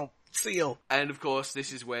that is a seal. And of course,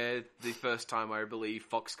 this is where the first time I believe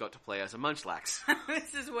Fox got to play as a Munchlax.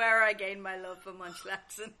 This is where I gained my love for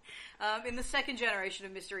Munchlax. And in the second generation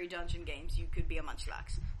of Mystery Dungeon games, you could be a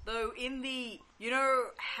Munchlax. Though in the, you know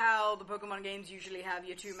how the Pokemon games usually have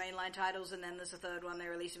your two mainline titles and then there's a third one they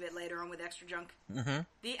release a bit later on with Extra Junk? Mm-hmm.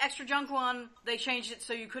 The Extra Junk one, they changed it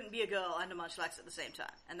so you couldn't be a girl and a Munchlax at the same time.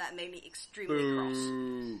 And that made me extremely cross.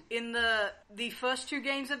 In the first two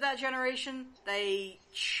games of that generation, they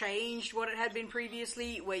changed what it had been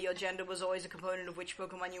previously, where your gender was always a component of which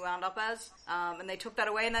Pokemon you wound up as. And they took that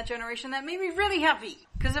away in that generation. That made me really happy.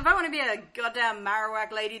 Because if I want to be a goddamn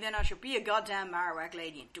Marowak lady, then I should be a goddamn Marowak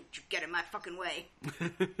lady. Don't you get in my fucking way.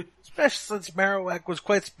 Especially since Marowak was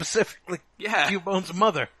quite specifically Cubone's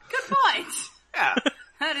mother. Good point. Yeah.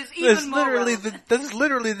 That is even more relevant. That's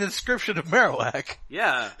literally the description of Marowak.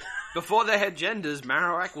 Yeah. Before they had genders,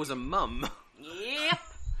 Marowak was a mum. Yep.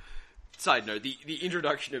 Side note, the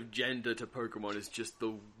introduction of gender to Pokemon is just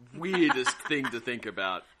the weirdest thing to think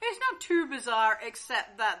about. It's not too bizarre,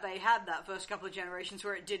 except that they had that first couple of generations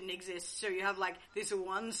where it didn't exist. So you have, like, this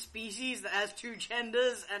one species that has two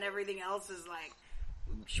genders, and everything else is, like,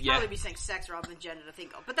 Should Yeah. probably be saying sex rather than gender to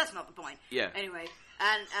think of, but that's not the point. Yeah. Anyway,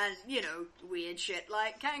 and weird shit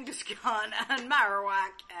like Kangaskhan and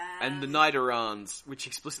Marowak And the Nidorans, which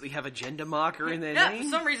explicitly have a gender marker in their yeah, name. for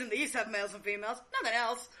some reason these have males and females. Nothing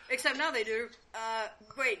else. Except now they do.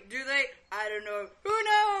 Wait, do they? I don't know. Who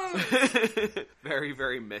knows? Very,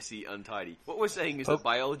 very messy, untidy. What we're saying is that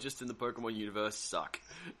biologists in the Pokemon universe suck.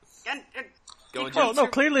 And Go on, Well, Jensen. no,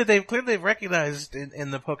 clearly they've recognized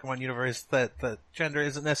in the Pokemon universe that gender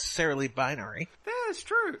isn't necessarily binary. Yeah, it's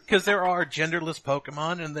true. Because there are genderless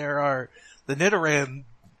Pokemon, and there are the Nidoran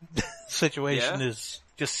situation Yeah. is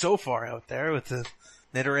just so far out there with the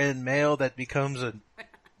Nidoran male that becomes a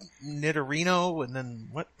Nidorino, and then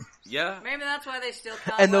what? Yeah. maybe that's why they still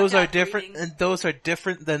can't. And those work are out different. breeding. And those are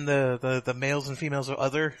different than the males and females of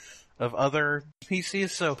other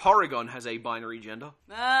species. So Porygon has a binary gender.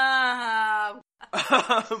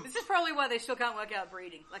 This is probably why they still can't work out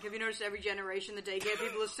breeding. Like, have you noticed every generation the daycare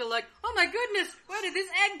people are still like, oh my goodness, where did this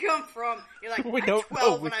egg come from? You're like, We I'm don't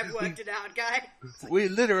 12 know. when I've worked it out, guy. we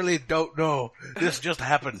literally don't know. This just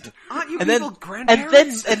happened. Aren't you And people then,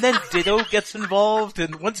 grandparents? and then Ditto gets involved,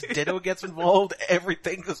 and once Ditto gets involved,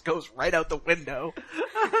 everything just goes right out the window.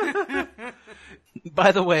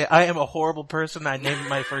 By the way, I am a horrible person. I named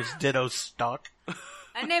my first Ditto Stock.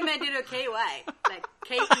 I named my Ditto KY. Like,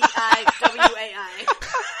 Keiwai.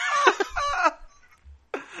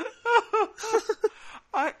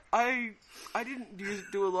 I didn't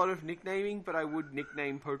do a lot of nicknaming, but I would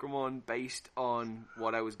nickname Pokemon based on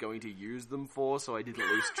what I was going to use them for, so I didn't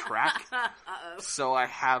lose track. So I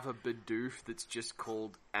have a Bidoof that's just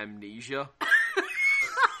called Amnesia.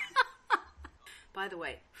 By the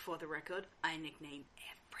way, for the record, I nickname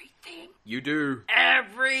everything. You do.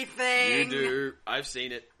 Everything! You do. I've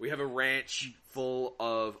seen it. We have a ranch full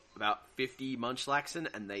of about 50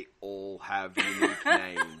 Munchlaxen, and they all have unique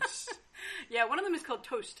names. Yeah, one of them is called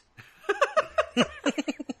Toast.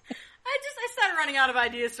 I started running out of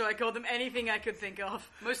ideas, so I called them anything I could think of.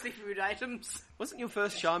 Mostly food items. Wasn't your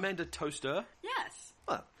first Charmander Toaster? Yes.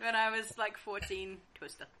 Well. When I was like 14,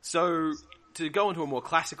 Toaster. So, to go into a more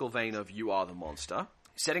classical vein of You Are the Monster,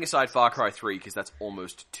 setting aside Far Cry 3, because that's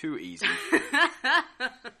almost too easy.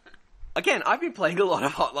 Again, I've been playing a lot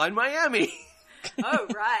of Hotline Miami. Oh,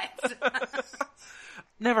 right.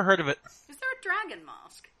 Never heard of it. Is there a dragon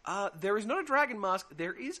mask? There is not a dragon mask,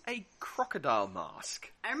 there is a crocodile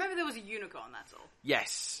mask. I remember there was a unicorn, that's all.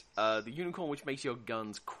 Yes, the unicorn which makes your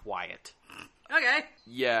guns quiet. Okay.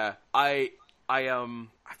 Yeah, I've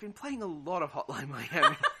been playing a lot of Hotline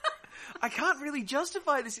Miami. I can't really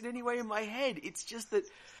justify this in any way in my head. It's just that,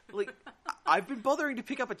 like, I've been bothering to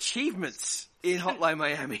pick up achievements in Hotline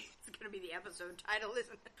Miami. It's gonna be the episode title,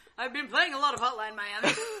 isn't it? I've been playing a lot of Hotline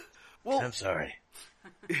Miami. Well, I'm sorry.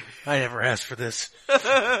 I never asked for this.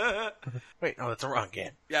 Wait, no, that's the wrong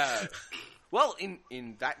game. yeah. Well,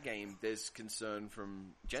 in that game, there's concern from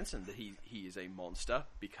Jensen that he is a monster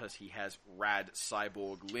because he has rad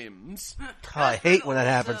cyborg limbs. Oh, I hate when that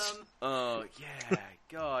happens. Oh, yeah,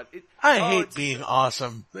 God. I hate being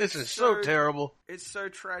awesome. This is so terrible. It's so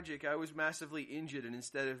tragic. I was massively injured, and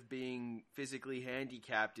instead of being physically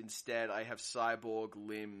handicapped, instead I have cyborg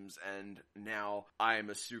limbs, and now I am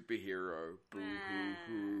a superhero.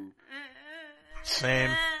 Boo-hoo-hoo. Same.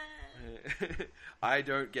 I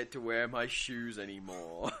don't get to wear my shoes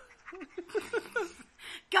anymore.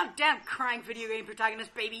 Goddamn crying video game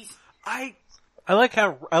protagonist babies. I like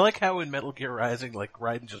how in Metal Gear Rising, like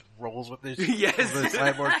Raiden just rolls with this, Yes. with this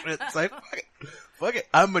cyborg shit. It's like, fuck it.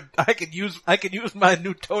 I can use my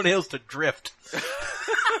new toenails to drift.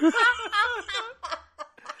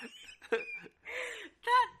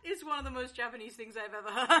 That is one of the most Japanese things I've ever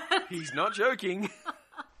heard. He's not joking.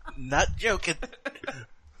 Not joking.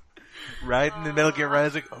 Raiden in Metal Gear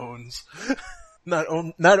Rising owns. Not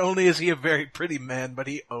only is he a very pretty man, but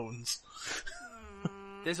he owns.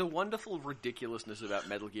 There's a wonderful ridiculousness about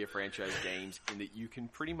Metal Gear franchise games in that you can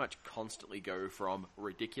pretty much constantly go from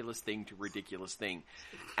ridiculous thing to ridiculous thing.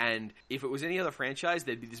 And if it was any other franchise,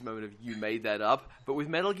 there'd be this moment of, you made that up. But with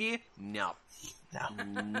Metal Gear, no.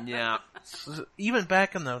 No. Even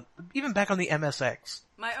back on the MSX,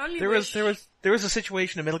 My only there wish... was a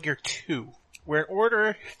situation in Metal Gear 2 where in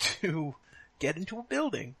order to get into a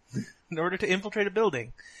building, in order to infiltrate a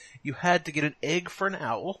building, you had to get an egg for an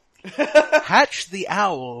owl, hatch the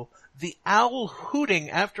owl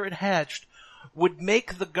hooting after it hatched would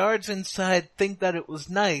make the guards inside think that it was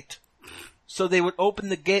night, so they would open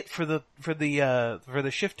the gate for the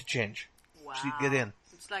shift to change. Wow. So you'd get in.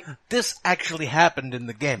 It's like This actually happened in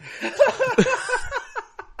the game. it's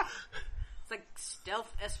like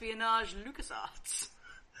stealth espionage LucasArts.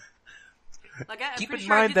 Like, I'm Keep pretty in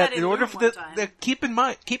sure I mind did that in in order Loom for one time. keep in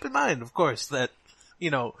mind, of course, that,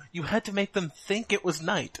 you had to make them think it was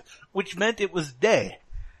night, which meant it was day.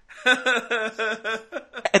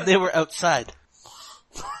 And they were outside.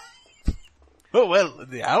 Oh well,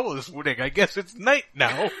 the owl is hooting, I guess it's night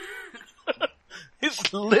now.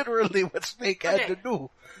 It's literally what Snake had to do.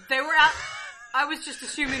 They were out. I was just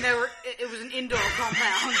assuming it was an indoor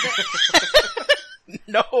compound.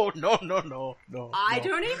 No. I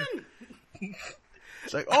don't even.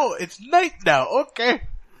 It's like, oh, it's night now, okay.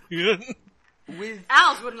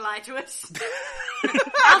 Owls wouldn't lie to us.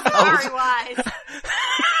 Owls are very wise.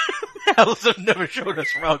 Owls have never showed us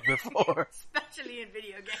wrong before. Especially in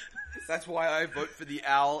video games. That's why I vote for the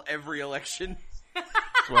owl every election.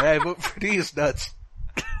 That's why I vote for these nuts.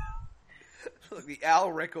 Look, the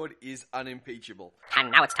owl record is unimpeachable. And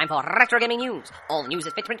now it's time for Retro Gaming News. All the news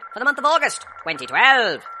is fit print for the month of August,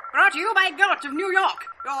 2012. Brought to you by Gillett of New York,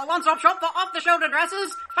 your one-stop shop for off-the-shoulder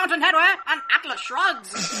dresses, fountain headwear, and Atlas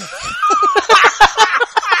shrugs.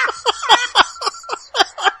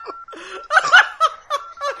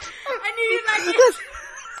 I knew you'd like this.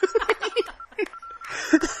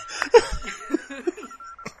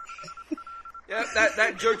 Yeah,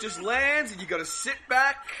 that joke just lands, and you gotta sit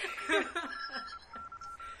back.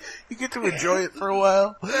 You get to enjoy it for a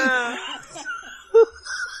while.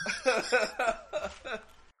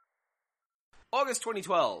 August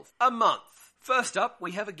 2012, a month. First up,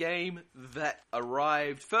 we have a game that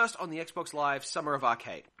arrived first on the Xbox Live Summer of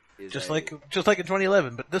Arcade. Just like in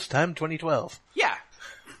 2011, but this time 2012. Yeah.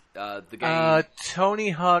 The game...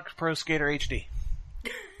 Tony Hawk Pro Skater HD.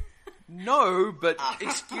 No, but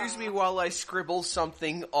excuse me while I scribble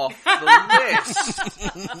something off the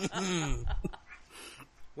list.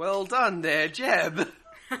 Well done there, Jeb.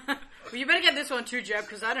 Well, you better get this one too, Jeb,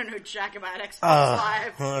 because I don't know jack about Xbox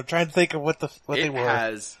Live. I'm trying to think of what they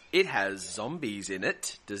were. It has zombies in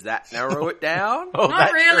it. Does that narrow it down? Oh, Not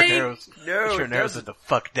that really. sure narrows it the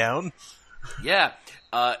fuck down. Yeah.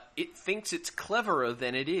 It thinks it's cleverer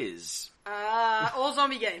than it is. All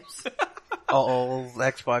zombie games. All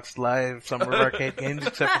Xbox Live Summer of Arcade games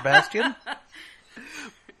except for Bastion.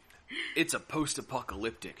 It's a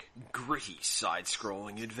post-apocalyptic, gritty,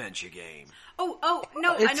 side-scrolling adventure game. Oh,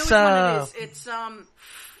 no, I know It's, which one it is. It's,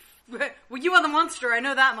 well, You Are the Monster, I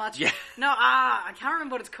know that much. Yeah. No, I can't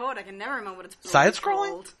remember what it's called. I can never remember what it's Side-scrolling?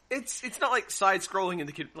 called. It's not like side-scrolling in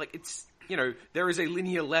the it's, there is a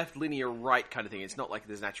linear left, linear right kind of thing. It's not like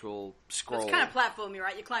there's an actual scroll. It's kind of platformy,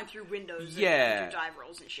 right? You climb through windows Yeah. and do dive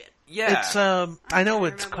rolls and shit. Yeah. It's I know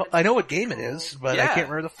it's called. I know what game it is, but I Yeah. can't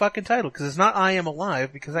remember the fucking title because it's not I Am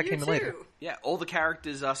Alive because that You came in too. later. Yeah, all the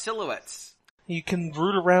characters are silhouettes. You can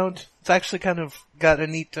root around. It's actually kind of got a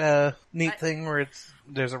neat thing where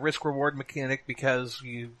there's a risk reward mechanic because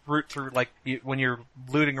you root through when you're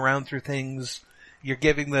looting around through things. You're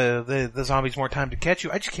giving the zombies more time to catch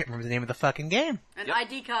you. I just can't remember the name of the fucking game. And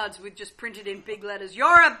ID cards with just printed in big letters, "You're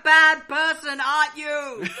a bad person, aren't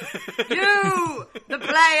you? You, the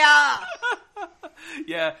player!"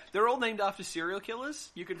 Yeah, they're all named after serial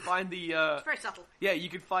killers. You can find the... It's very subtle. Yeah, you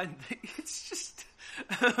can find... It's just...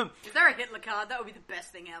 Is there a Hitler card? That would be the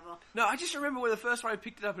best thing ever. No, I just remember when the first time I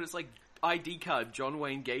picked it up and it's like ID card, John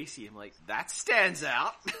Wayne Gacy. I'm like, that stands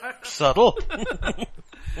out. Subtle.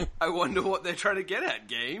 I wonder what they're trying to get at,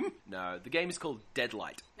 game. No, the game is called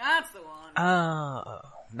Deadlight. That's the one.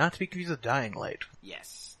 Not to be confused with Dying Light.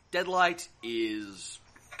 Yes. Deadlight is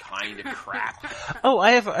kind of crap. Oh,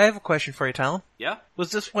 I have a question for you, Talon. Yeah?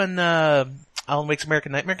 Was this when Alan Wake's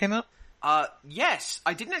American Nightmare came out? Yes.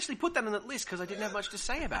 I didn't actually put that on that list because I didn't have much to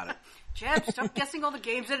say about it. Jeb, stop guessing all the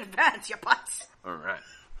games in advance, you butts. Alright.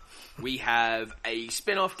 We have a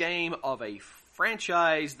spin-off game of a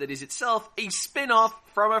franchise that is itself a spin-off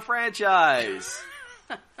from a franchise.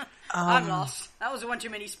 I'm lost. That was one too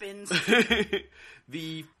many spins.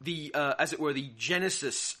 The as it were, the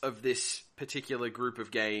genesis of this particular group of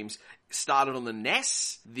games started on the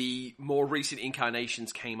NES. The more recent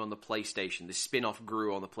incarnations came on the PlayStation. The spin-off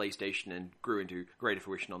grew on the PlayStation and grew into greater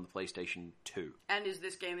fruition on the PlayStation 2. And is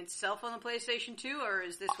this game itself on the PlayStation 2, or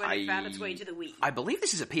is this when it found its way to the Wii? I believe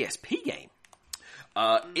this is a PSP game.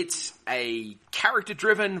 It's a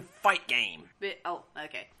character-driven fight game.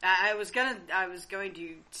 Okay. I was going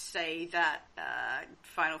to say that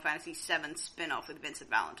Final Fantasy VII spin-off with Vincent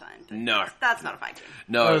Valentine. But No. that's not a fight game.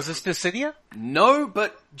 No. Oh, is this Dissidia? No,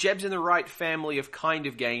 but Jeb's in the right family of kind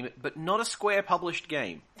of game, but not a Square published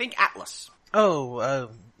game. Think Atlas. Oh,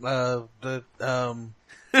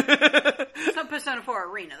 It's not Persona 4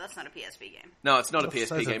 Arena. That's not a PSP game. No, it's not a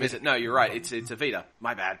That's PSP a game, is it? No, you're right. It's a Vita.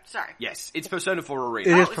 My bad. Sorry. Yes, it's Persona 4 Arena.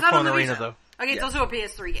 It is Is that on the Arena, Vita? though. Okay, it's Yeah. also a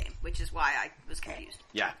PS3 game, which is why I was confused.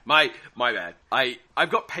 Yeah, my bad. I've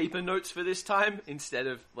got paper notes for this time instead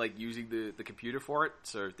of like using the computer for it,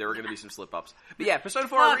 so there are going to be some slip ups. But yeah, Persona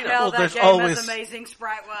 4 Fuck Arena. hell, Well, that there's game always- has amazing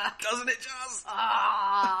sprite work. Doesn't it just?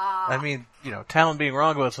 Ah. I mean, Talon being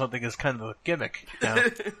wrong about something is kind of a gimmick now.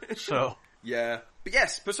 So, Yeah. But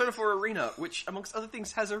yes, Persona 4 Arena, which amongst other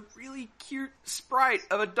things has a really cute sprite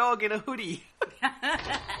of a dog in a hoodie.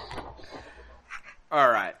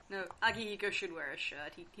 Alright. No, Akihiko should wear a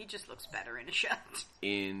shirt. He just looks better in a shirt.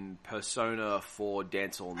 In Persona 4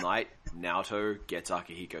 Dance All Night, Naoto gets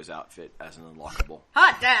Akihiko's outfit as an unlockable.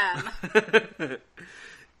 Hot damn!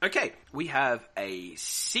 Okay, we have a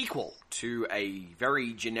sequel to a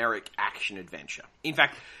very generic action adventure. In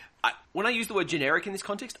fact, when I use the word generic in this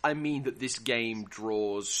context, I mean that this game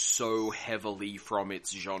draws so heavily from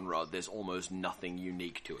its genre, there's almost nothing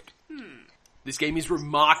unique to it. This game is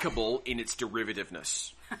remarkable in its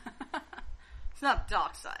derivativeness. It's not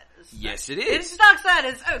Darksiders. Yes, it It's is.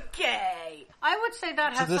 Darksiders, okay. I would say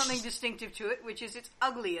that has this- something distinctive to it, which is it's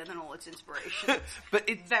uglier than all its inspirations. But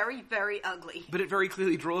it Very, very ugly. but it very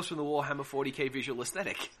clearly draws from the Warhammer 40k visual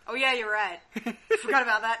aesthetic. Oh yeah, you're right. Forgot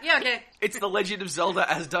about that. Yeah, okay. It's the Legend of Zelda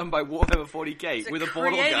as done by Warhammer 40k It's with a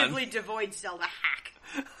portal creatively gun. devoid Zelda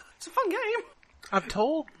hack. It's a fun game. I'm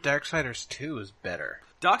told Darksiders 2 is better.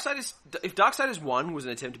 If Darksiders 1 was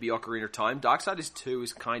an attempt to be Ocarina of Time, Darksiders 2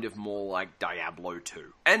 is kind of more like Diablo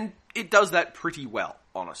 2. And it does that pretty well,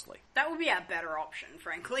 honestly. That would be a better option,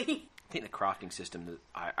 frankly. I think the crafting system that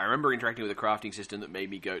I remember interacting with a crafting system that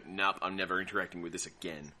made me go, nope, I'm never interacting with this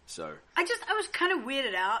again. So I was kind of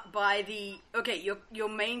weirded out by your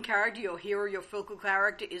main character, your hero, your focal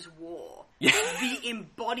character is war. The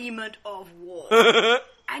embodiment of war.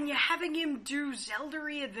 And you're having him do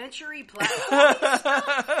Zelda-y, adventure-y platforms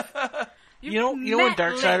stuff? You know when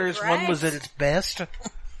Darksiders 1 was at its best?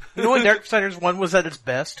 You know when Darksiders 1 was at its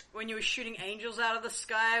best? When you were shooting angels out of the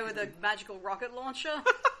sky with a magical rocket launcher?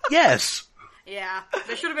 Yes! Yeah,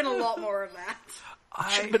 there should have been a lot more of that.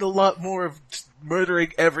 Should have been a lot more of just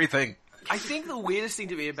murdering everything. I think the weirdest thing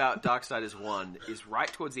to me about Darksiders 1 is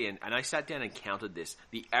right towards the end, and I sat down and counted this,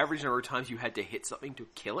 the average number of times you had to hit something to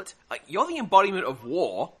kill it. Like, you're the embodiment of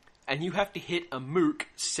war, and you have to hit a mook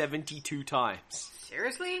 72 times.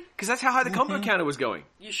 Seriously? Because that's how high the combo counter was going.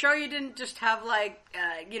 You sure you didn't just have,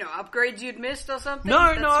 upgrades you'd missed or something? No,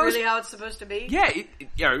 That's no, I was- really how it's supposed to be?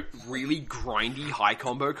 Yeah, really grindy high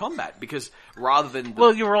combo combat, because rather than...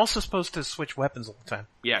 Well, you were also supposed to switch weapons all the time.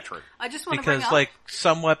 yeah, true. I just want to bring Because,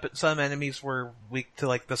 up... some enemies were weak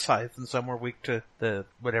to, the scythe, and some were weak to the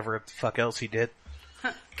whatever the fuck else he did.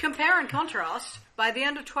 Compare and contrast, by the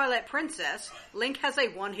end of Twilight Princess, Link has a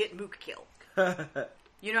one-hit mook kill.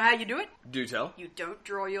 You know how you do it? Do tell. You don't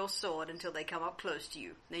draw your sword until they come up close to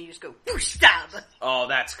you. Then you just go, whoosh, stab! Oh,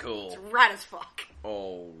 that's cool. Right as fuck.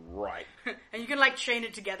 All right. And you can, chain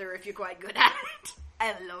it together if you're quite good at it.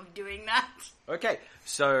 I love doing that. Okay,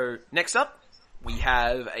 so next up, we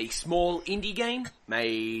have a small indie game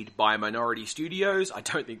made by Minority Studios. I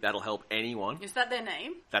don't think that'll help anyone. Is that their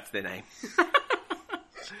name? That's their name.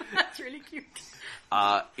 That's really cute.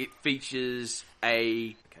 It features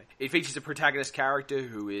a protagonist character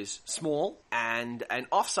who is small and an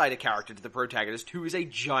offsider character to the protagonist who is a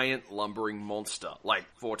giant lumbering monster, like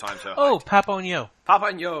 4 times her height. Oh, Papon-Yo.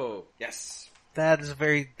 Papagno! Yes. That is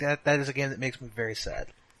that is a game that makes me very sad.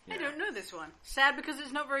 I don't know this one. Sad because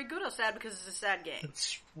it's not very good or sad because it's a sad game?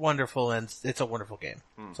 It's wonderful, and it's a wonderful game.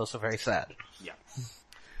 It's also very sad. Yeah.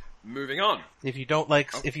 Moving on. If you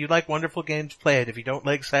like wonderful games, play it. If you don't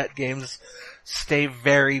like sad games, stay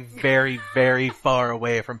very, very, very far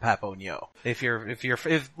away from Papon-Yo. If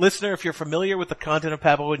you're familiar with the content of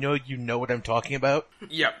Papon-Yo, you know what I'm talking about.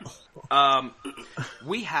 Yep.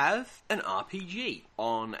 We have an RPG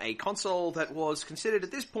on a console that was considered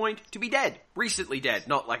at this point to be dead. Recently dead,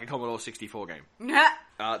 not like a Commodore 64 game.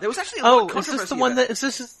 There was actually a lot of Is controversy this the one about- is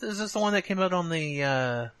this the one that came out on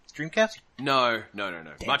the Dreamcast? No.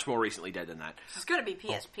 Much more recently dead than that. It's going to be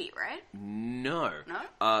PSP, right? No.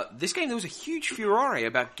 No? This game, there was a huge furore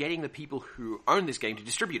about getting the people who own this game to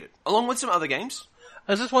distribute it, along with some other games.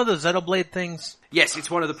 Is this one of the Xenoblade things? Yes, it's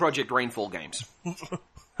one of the Project Rainfall games.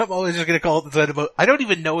 I'm always just gonna call it the Xenoblade. I don't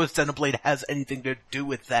even know if Xenoblade has anything to do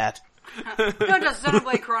with that. No, just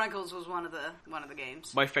Xenoblade Chronicles was one of the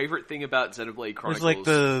games. My favorite thing about Xenoblade Chronicles...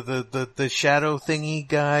 There's like the shadow thingy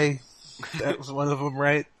guy. That was one of them,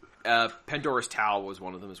 right? Pandora's Tower was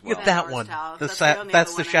one of them as well. Get that Pandora's one. Tower. The That's the only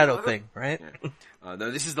that's other the one I shadow know. thing, right?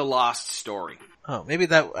 No, this is the last story. Oh, maybe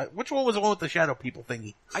that. Which one was the one with the shadow people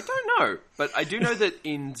thingy? I don't know, but I do know that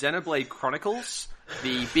in Xenoblade Chronicles,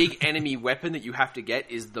 the big enemy weapon that you have to get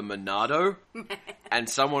is the Monado. And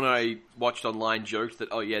someone I watched online joked that,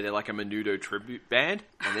 oh yeah, they're like a Menudo tribute band.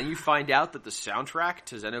 And then you find out that the soundtrack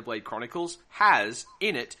to Xenoblade Chronicles has,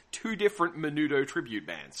 in it, 2 different Menudo tribute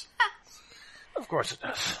bands. Of course it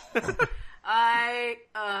does.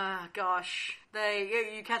 Gosh.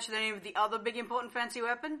 You catch the name of the other big important fancy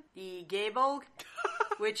weapon? The Gaybolg?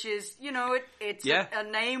 Which is, it's a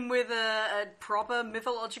name with a proper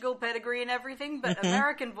mythological pedigree and everything, but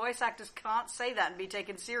American voice actors can't say that and be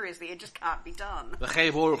taken seriously. It just can't be done. The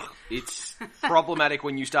Gaybolg. It's problematic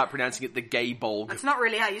when you start pronouncing it the Gaybolg. That's not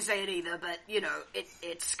really how you say it either, but,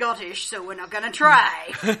 it's Scottish, so we're not gonna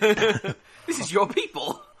try. This is your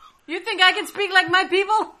people. You think I can speak like my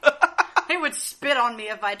people? They would spit on me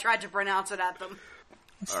if I tried to pronounce it at them.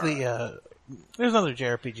 It's there's another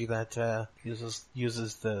JRPG that uses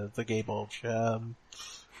the gay bulge. No,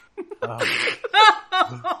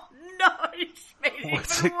 it's made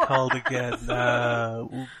What's it called again?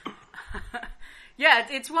 Yeah,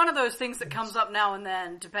 it's one of those things that comes up now and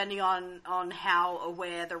then, depending on how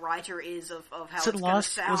aware the writer is of how it's going to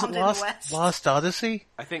sound in the West. Lost Odyssey?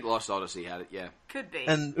 I think Lost Odyssey had it, yeah. Could be.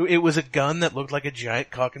 And it was a gun that looked like a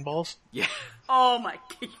giant cock and balls? Yeah. Oh my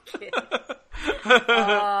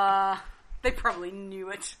god. They probably knew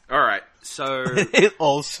it. Alright, so... It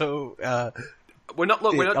also... We're not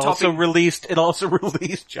released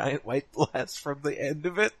giant white blasts from the end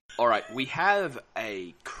of it. Alright, we have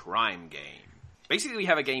a crime game. Basically, we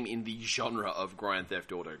have a game in the genre of Grand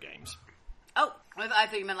Theft Auto games. Oh, I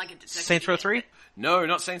thought you meant like a detective. Saints Row 3? No,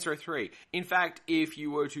 not Saints Row 3. In fact, if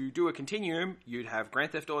you were to do a continuum, you'd have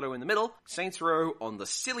Grand Theft Auto in the middle, Saints Row on the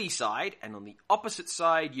silly side, and on the opposite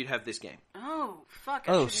side, you'd have this game. Oh, fuck.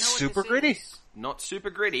 Oh, super gritty? Not super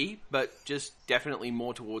gritty, but just definitely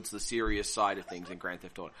more towards the serious side of things in Grand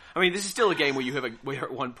Theft Auto. I mean, this is still a game where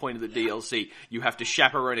at one point of the DLC, you have to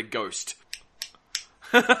chaperone a ghost.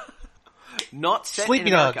 Not set Sleeping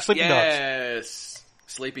in America. Dogs. Sleeping Dogs.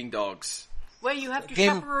 Sleeping Dogs. Where you have to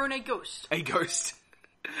chaperone a ghost. A ghost.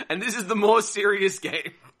 And this is the more serious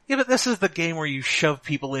game. Yeah, but this is the game where you shove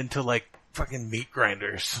people into, like, fucking meat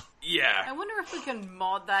grinders. Yeah. I wonder if we can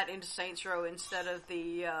mod that into Saints Row instead of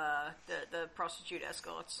the prostitute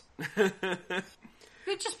escorts.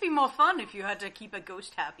 It'd just be more fun if you had to keep a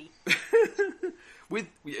ghost happy.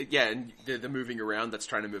 And the moving around, that's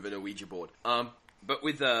trying to move an Ouija board. But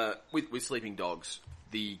with Sleeping Dogs,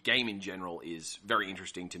 the game in general is very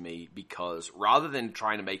interesting to me because rather than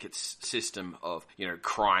trying to make its system of,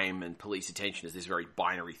 crime and police attention as this very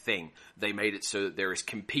binary thing, they made it so that there is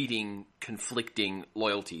conflicting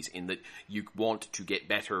loyalties in that you want to get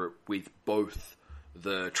better with both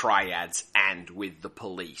the triads and with the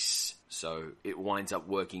police. So it winds up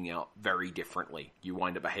working out very differently. You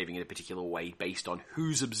wind up behaving in a particular way based on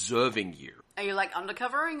who's observing you. Are you like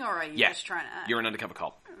undercovering, or are you just trying to... You're an undercover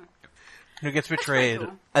cop. Who gets betrayed,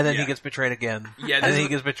 cool. and then he gets betrayed again. Yeah, and then he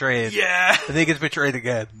gets betrayed. Yeah! And then he gets betrayed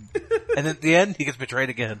again. And at the end, he gets betrayed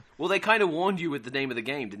again. Well, they kind of warned you with the name of the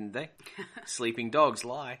game, didn't they? Sleeping Dogs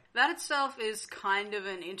Lie. That itself is kind of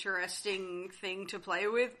an interesting thing to play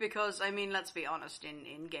with because, let's be honest,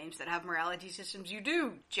 in games that have morality systems, you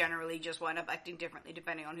do generally just wind up acting differently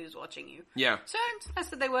depending on who's watching you. Yeah. So it's nice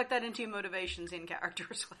that they work that into your motivations in character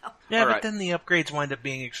as well. Yeah, All but right. then the upgrades wind up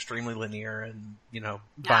being extremely linear and,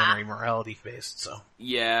 binary morality based, so...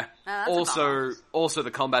 Yeah. That's a bummer. Also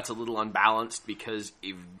the combat's a little unbalanced because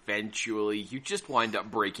eventually you just wind up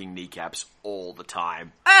breaking kneecaps all the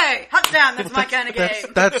time. Hey, hot down, that's my kind of game.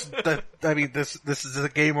 This is a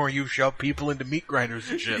game where you shove people into meat grinders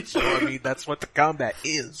and shit, so that's what the combat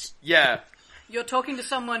is. Yeah. You're talking to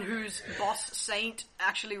someone whose boss saint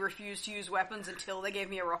actually refused to use weapons until they gave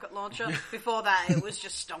me a rocket launcher. Before that, it was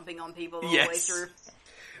just stomping on people all the way through.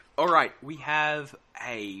 Alright, we have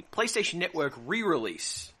a PlayStation Network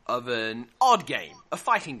re-release of an odd game, a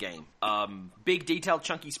fighting game. Big detailed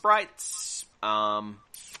chunky sprites.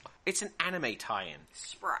 It's an anime tie-in.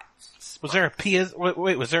 Sprites. Was there a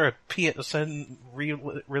PSN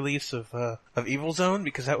release of Evil Zone?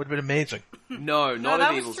 Because that would have been amazing. No, No, not that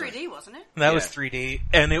an was Evil Zone. 3D, wasn't it? That was 3D,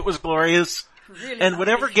 and it was glorious. Really And nice.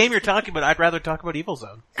 whatever game you're talking about, I'd rather talk about Evil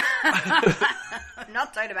Zone.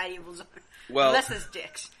 not talking about Evil Zone. Well- Unless there's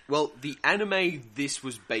dicks. Well, the anime this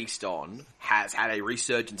was based on has had a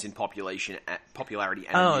resurgence in popularity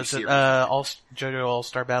and a new is it series. JoJo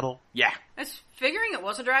All-Star Battle? Yeah. I was figuring it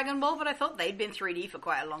was a Dragon Ball, but I thought they'd been 3D for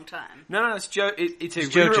quite a long time. No, it's it's a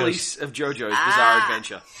It's re-release of JoJo's Bizarre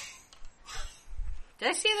Adventure. Did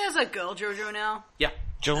I see there's a girl JoJo now? Yeah.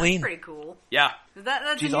 Jolene. Pretty cool. Yeah.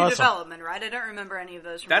 That's She's a new awesome. development, right? I don't remember any of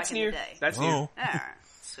those from That's back new. in the day. That's new. Oh. Alright,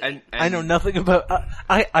 sweet. And I know nothing about.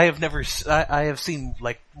 I have never. I have seen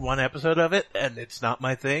like one episode of it, and it's not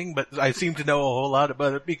my thing. But I seem to know a whole lot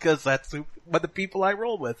about it because that's what the people I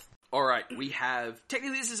roll with. Alright, we have...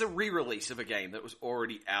 Technically, this is a re-release of a game that was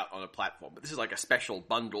already out on a platform, but this is like a special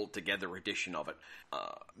bundled together edition of it.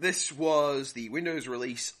 This was the Windows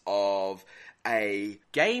release of a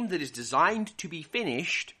game that is designed to be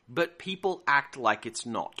finished, but people act like it's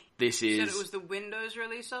not. This You is... said it was the Windows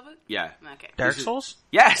release of it? Yeah. Okay. Dark Souls.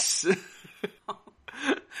 Yes!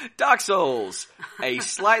 Dark Souls, a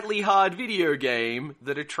slightly hard video game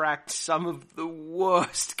that attracts some of the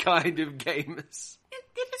worst kind of gamers.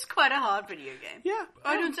 It is quite a hard video game. Yeah.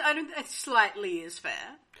 I don't, slightly is fair.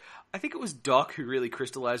 I think it was Doc who really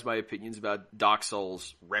crystallized my opinions about Dark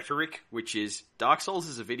Souls rhetoric, which is, Dark Souls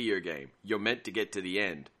is a video game. You're meant to get to the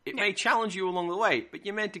end. It may challenge you along the way, but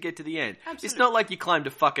you're meant to get to the end. Absolutely. It's not like you climbed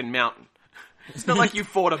a fucking mountain. It's not like you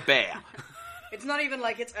fought a bear. It's not even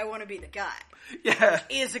like it's I want to be the guy. Yeah.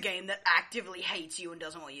 It is a game that actively hates you and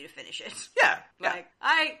doesn't want you to finish it. Yeah. Like,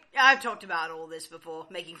 I've talked about all this before,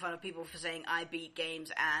 making fun of people for saying I beat games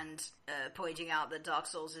and pointing out that Dark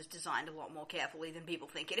Souls is designed a lot more carefully than people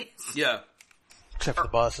think it is. Yeah. Except for the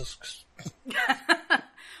bosses.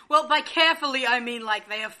 Well, by carefully, I mean like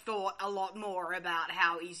they have thought a lot more about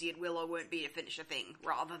how easy it will or won't be to finish a thing,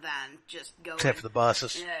 rather than just go Except for the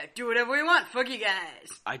bosses. yeah, do whatever we want, fuck you guys.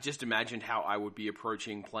 I just imagined how I would be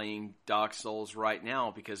approaching playing Dark Souls right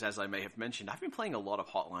now, because as I may have mentioned, I've been playing a lot of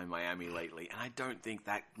Hotline Miami lately, and I don't think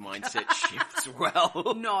that mindset shifts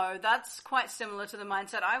well. No, that's quite similar to the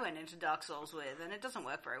mindset I went into Dark Souls with, and it doesn't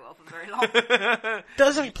work very well for very long.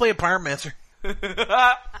 Doesn't play a Pyromancer.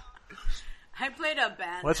 I played a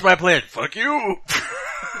band. What's my plan? Fuck you!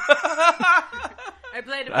 I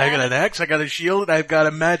played a I band. got an axe, I got a shield, and I've got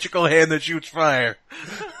a magical hand that shoots fire.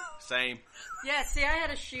 Same. Yeah, see, I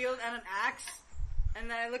had a shield and an axe, and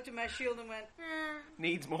then I looked at my shield and went,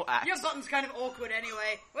 Needs more axe. your button's kind of awkward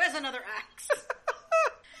anyway. Where's another axe?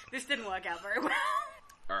 This didn't work out very well.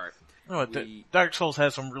 Alright. Oh, Dark Souls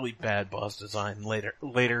has some really bad boss design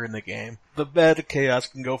later in the game. The bad chaos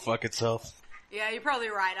can go fuck itself. Yeah, you're probably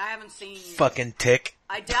right. I haven't seen... Fucking tick.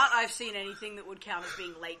 I doubt I've seen anything that would count as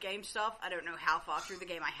being late game stuff. I don't know how far through the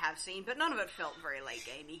game I have seen, but none of it felt very late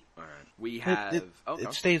gamey. Alright. We have...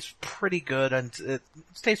 It stays pretty good, and it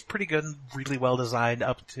stays pretty good and really well designed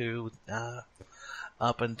up until Anor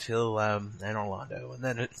Londo, and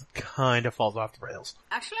then it kind of falls off the rails.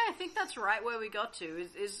 Actually, I think that's right where we got to.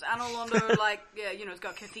 Is Anor Londo like, yeah, you know, it's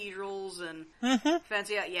got cathedrals and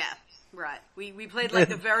fancy... Yeah, right. We played like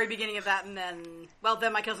the very beginning of that, and then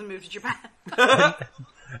my cousin moved to Japan.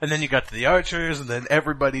 And then you got to the archers, and then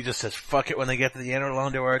everybody just says fuck it when they get to the Anor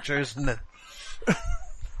Londo archers, and then...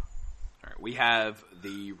 Alright, we have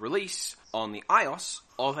the release on the iOS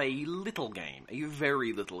of a little game. A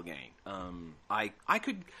very little game. I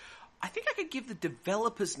think I could give the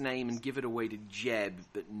developer's name and give it away to Jeb,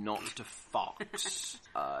 but not to Fox.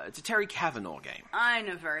 It's a Terry Kavanagh game. I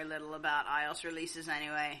know very little about iOS releases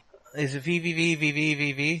anyway. Is it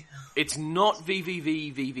VVV? It's not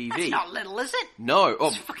VVV. That's not little, is it? No. Oh,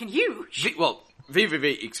 It's fucking huge.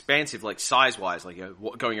 VVV expansive, like size-wise, like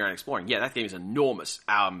going around exploring. Yeah, that game is enormous.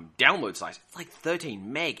 Download size, it's like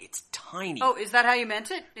 13 meg. It's tiny. Oh, is that how you meant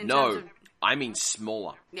it? In no, terms of... I mean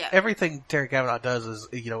smaller. Yeah. Everything Terry Kavanagh does is,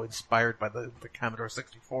 inspired by the Commodore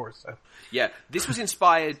 64, so... Yeah, this was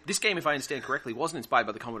inspired... This game, if I understand correctly, wasn't inspired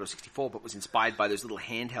by the Commodore 64, but was inspired by those little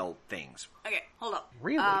handheld things. Okay, hold up.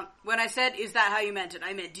 Really? When I said, is that how you meant it,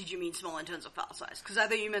 I meant, did you mean small in terms of file size? Because I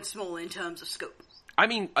thought you meant small in terms of scope. I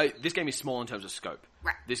mean, this game is small in terms of scope.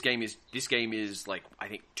 Right. This game is like, I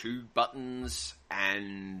think 2 buttons,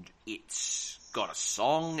 and it's got a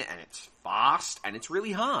song, and it's fast, and it's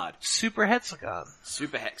really hard. Super Hexagon.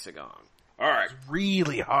 Super Hexagon. Alright.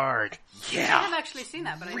 Really hard. I Yeah. have actually seen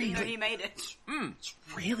that, but I didn't know he made it. It's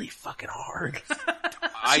really fucking hard.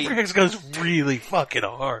 I, Super Hexagon's really fucking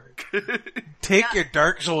hard. Take your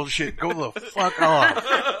Dark Souls shit, go the fuck off.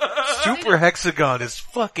 Super Hexagon is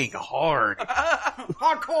fucking hard.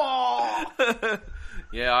 Hardcore!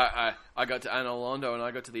 yeah, I got to Anor Londo and I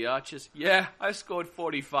got to the Archers. Yeah, I scored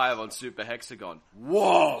 45 on Super Hexagon.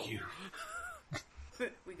 Whoa!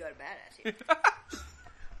 We got a badass here.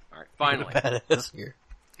 Alright, finally. Badass here.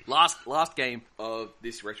 Last game of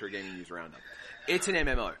this Retro Gaming News Roundup. It's an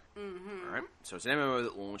MMO. Mm-hmm. Alright, so it's an MMO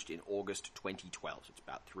that launched in August 2012, so it's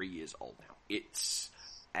about 3 years old now. It's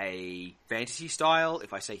a fantasy style.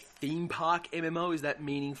 If I say theme park MMO, is that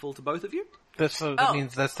meaningful to both of you? That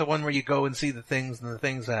means that's the one where you go and see the things and the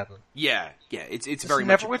things happen. Yeah, it's Is very it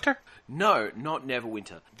much... Neverwinter? No, not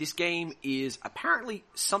Neverwinter. This game is apparently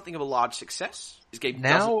something of a large success. This game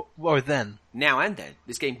Now or then? Now and then.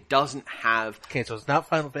 This game doesn't have... Okay, so it's not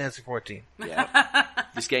Final Fantasy XIV. Yeah.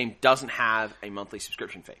 This game doesn't have a monthly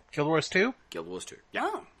subscription fee. Guild Wars 2? Guild Wars 2. Yeah.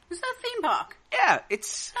 Oh, is that a theme park? Yeah,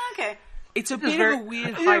 it's... Okay. It's a bit of a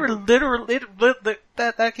weird hybrid.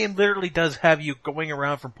 That game literally does have you going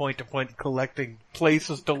around from point to point collecting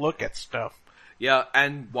places to look at stuff. Yeah,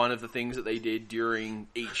 and one of the things that they did during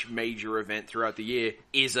each major event throughout the year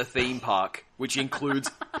is a theme park, which includes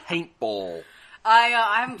paintball.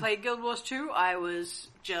 I haven't played Guild Wars 2. I was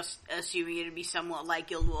just assuming it'd be somewhat like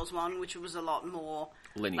Guild Wars 1, which was a lot more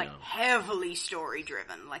linear, like heavily story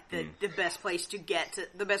driven. Like the best way to get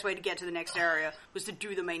to the next area was to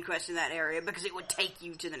do the main quest in that area because it would take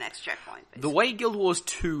you to the next checkpoint. Basically. The way Guild Wars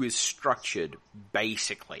 2 is structured,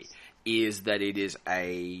 basically, is that it is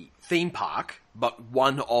a theme park, but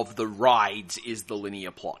one of the rides is the linear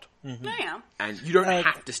plot. Mm-hmm. Oh, yeah. And you don't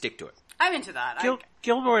have to stick to it. I'm into that.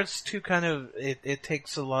 Guild Wars 2 kind of, it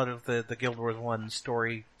takes a lot of the Guild Wars 1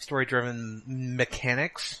 story-driven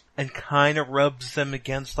mechanics and kind of rubs them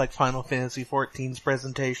against like Final Fantasy XIV's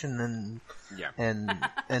presentation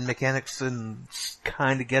and mechanics and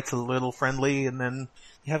kind of gets a little friendly, and then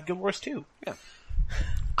you have Guild Wars 2. Yeah.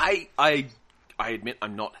 I admit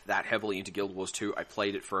I'm not that heavily into Guild Wars 2. I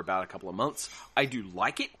played it for about a couple of months. I do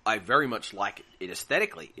like it. I very much like it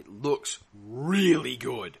aesthetically. It looks really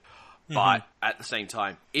good. But at the same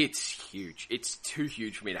time, it's huge. It's too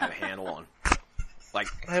huge for me to have a handle on. Like,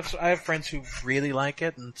 I have friends who really like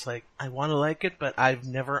it, and it's like, I want to like it, but I've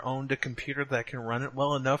never owned a computer that can run it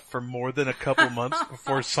well enough for more than a couple months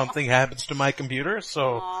before something happens to my computer,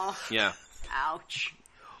 so... Aww. Yeah. Ouch.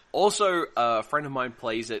 Also, a friend of mine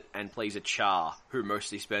plays it and plays a Char, who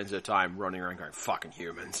mostly spends her time running around going, fucking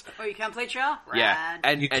humans. Oh, you can't play Char? Rad. Yeah.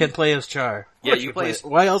 And you can play as Char. Yeah, you play as...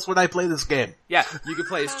 Why else would I play this game? Yeah, you can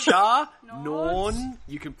play as Char, Norn,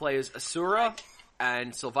 you can play as Asura,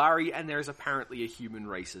 and Sylvari, and there's apparently a human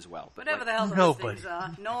race as well. But whatever the hell those things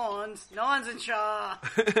are. Norns and Char.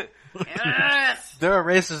 Yes! There are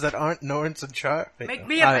races that aren't Norns and Char. Make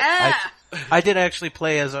me a bear! I did actually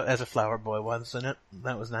play as a flower boy once in it.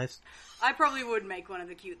 That was nice. I probably would make one of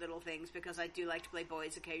the cute little things because I do like to play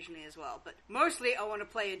boys occasionally as well. But mostly I want to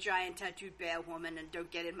play a giant tattooed bear woman and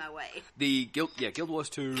don't get in my way. Guild Wars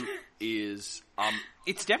 2 is,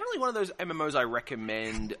 it's definitely one of those MMOs I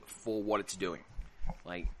recommend for what it's doing.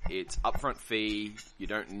 Like, it's upfront fee, you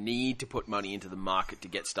don't need to put money into the market to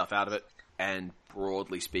get stuff out of it, and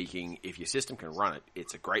broadly speaking, if your system can run it,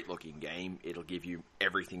 it's a great looking game, it'll give you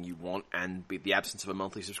everything you want, and the absence of a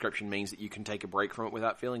monthly subscription means that you can take a break from it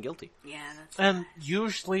without feeling guilty. Yeah, that's And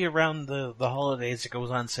usually around the holidays it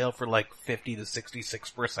goes on sale for like 50 to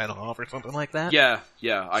 66% off or something like that. Yeah,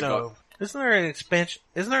 Isn't there an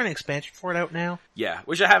expansion for it out now? Yeah,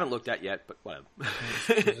 which I haven't looked at yet, but whatever.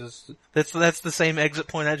 That's the same exit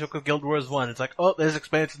point I took with Guild Wars 1. It's like, oh, there's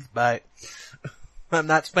expansions, bye. I'm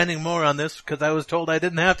not spending more on this because I was told I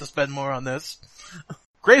didn't have to spend more on this.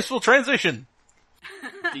 Graceful transition!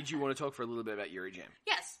 Did you want to talk for a little bit about Yuri Jam?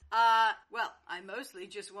 Yes. Well, I mostly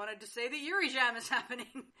just wanted to say that Yuri Jam is happening.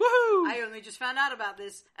 Woohoo! I only just found out about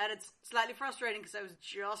this, and it's slightly frustrating because I was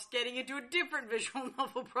just getting into a different visual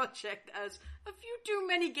novel project as a few too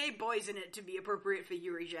many gay boys in it to be appropriate for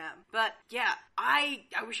Yuri Jam. But, yeah, I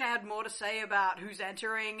wish I had more to say about who's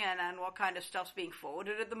entering and what kind of stuff's being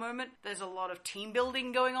forwarded at the moment. There's a lot of team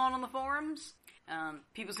building going on the forums.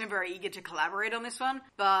 People seem very eager to collaborate on this one,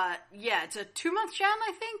 but yeah, it's a 2-month jam,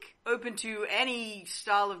 I think, open to any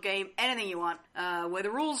style of game, anything you want, where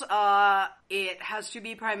the rules are, it has to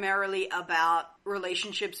be primarily about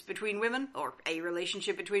relationships between women, or a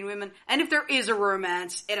relationship between women, and if there is a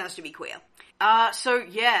romance, it has to be queer. So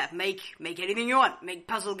yeah, make anything you want. Make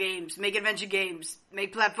puzzle games, make adventure games,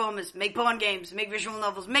 make platformers, make porn games, make visual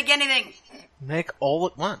novels, make anything! Make all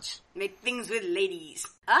at once. Make things with ladies.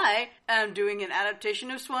 I am doing an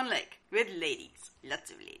adaptation of Swan Lake with ladies.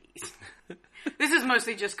 Lots of ladies. This is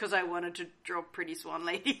mostly just because I wanted to draw pretty swan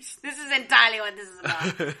ladies. This is entirely what this is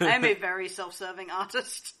about. I am a very self-serving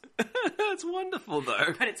artist. That's wonderful,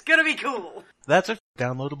 though. But it's gonna be cool. That's a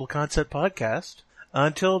Downloadable Concept podcast.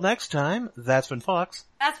 Until next time, that's been Fox.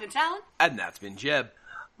 That's been Talon. And that's been Jeb.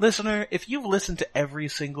 Listener, if you've listened to every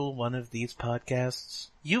single one of these podcasts,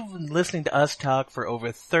 you've been listening to us talk for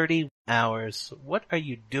over 30 hours. What are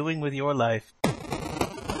you doing with your life?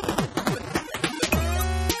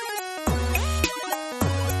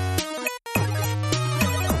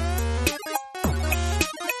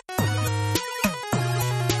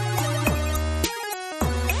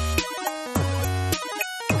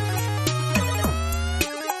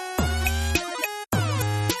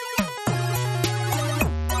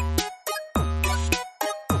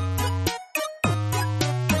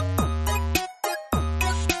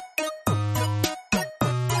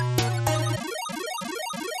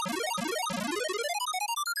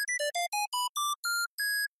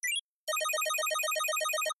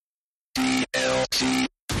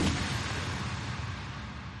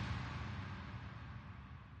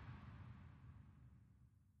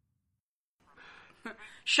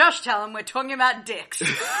 Shush, tell him we're talking about dicks.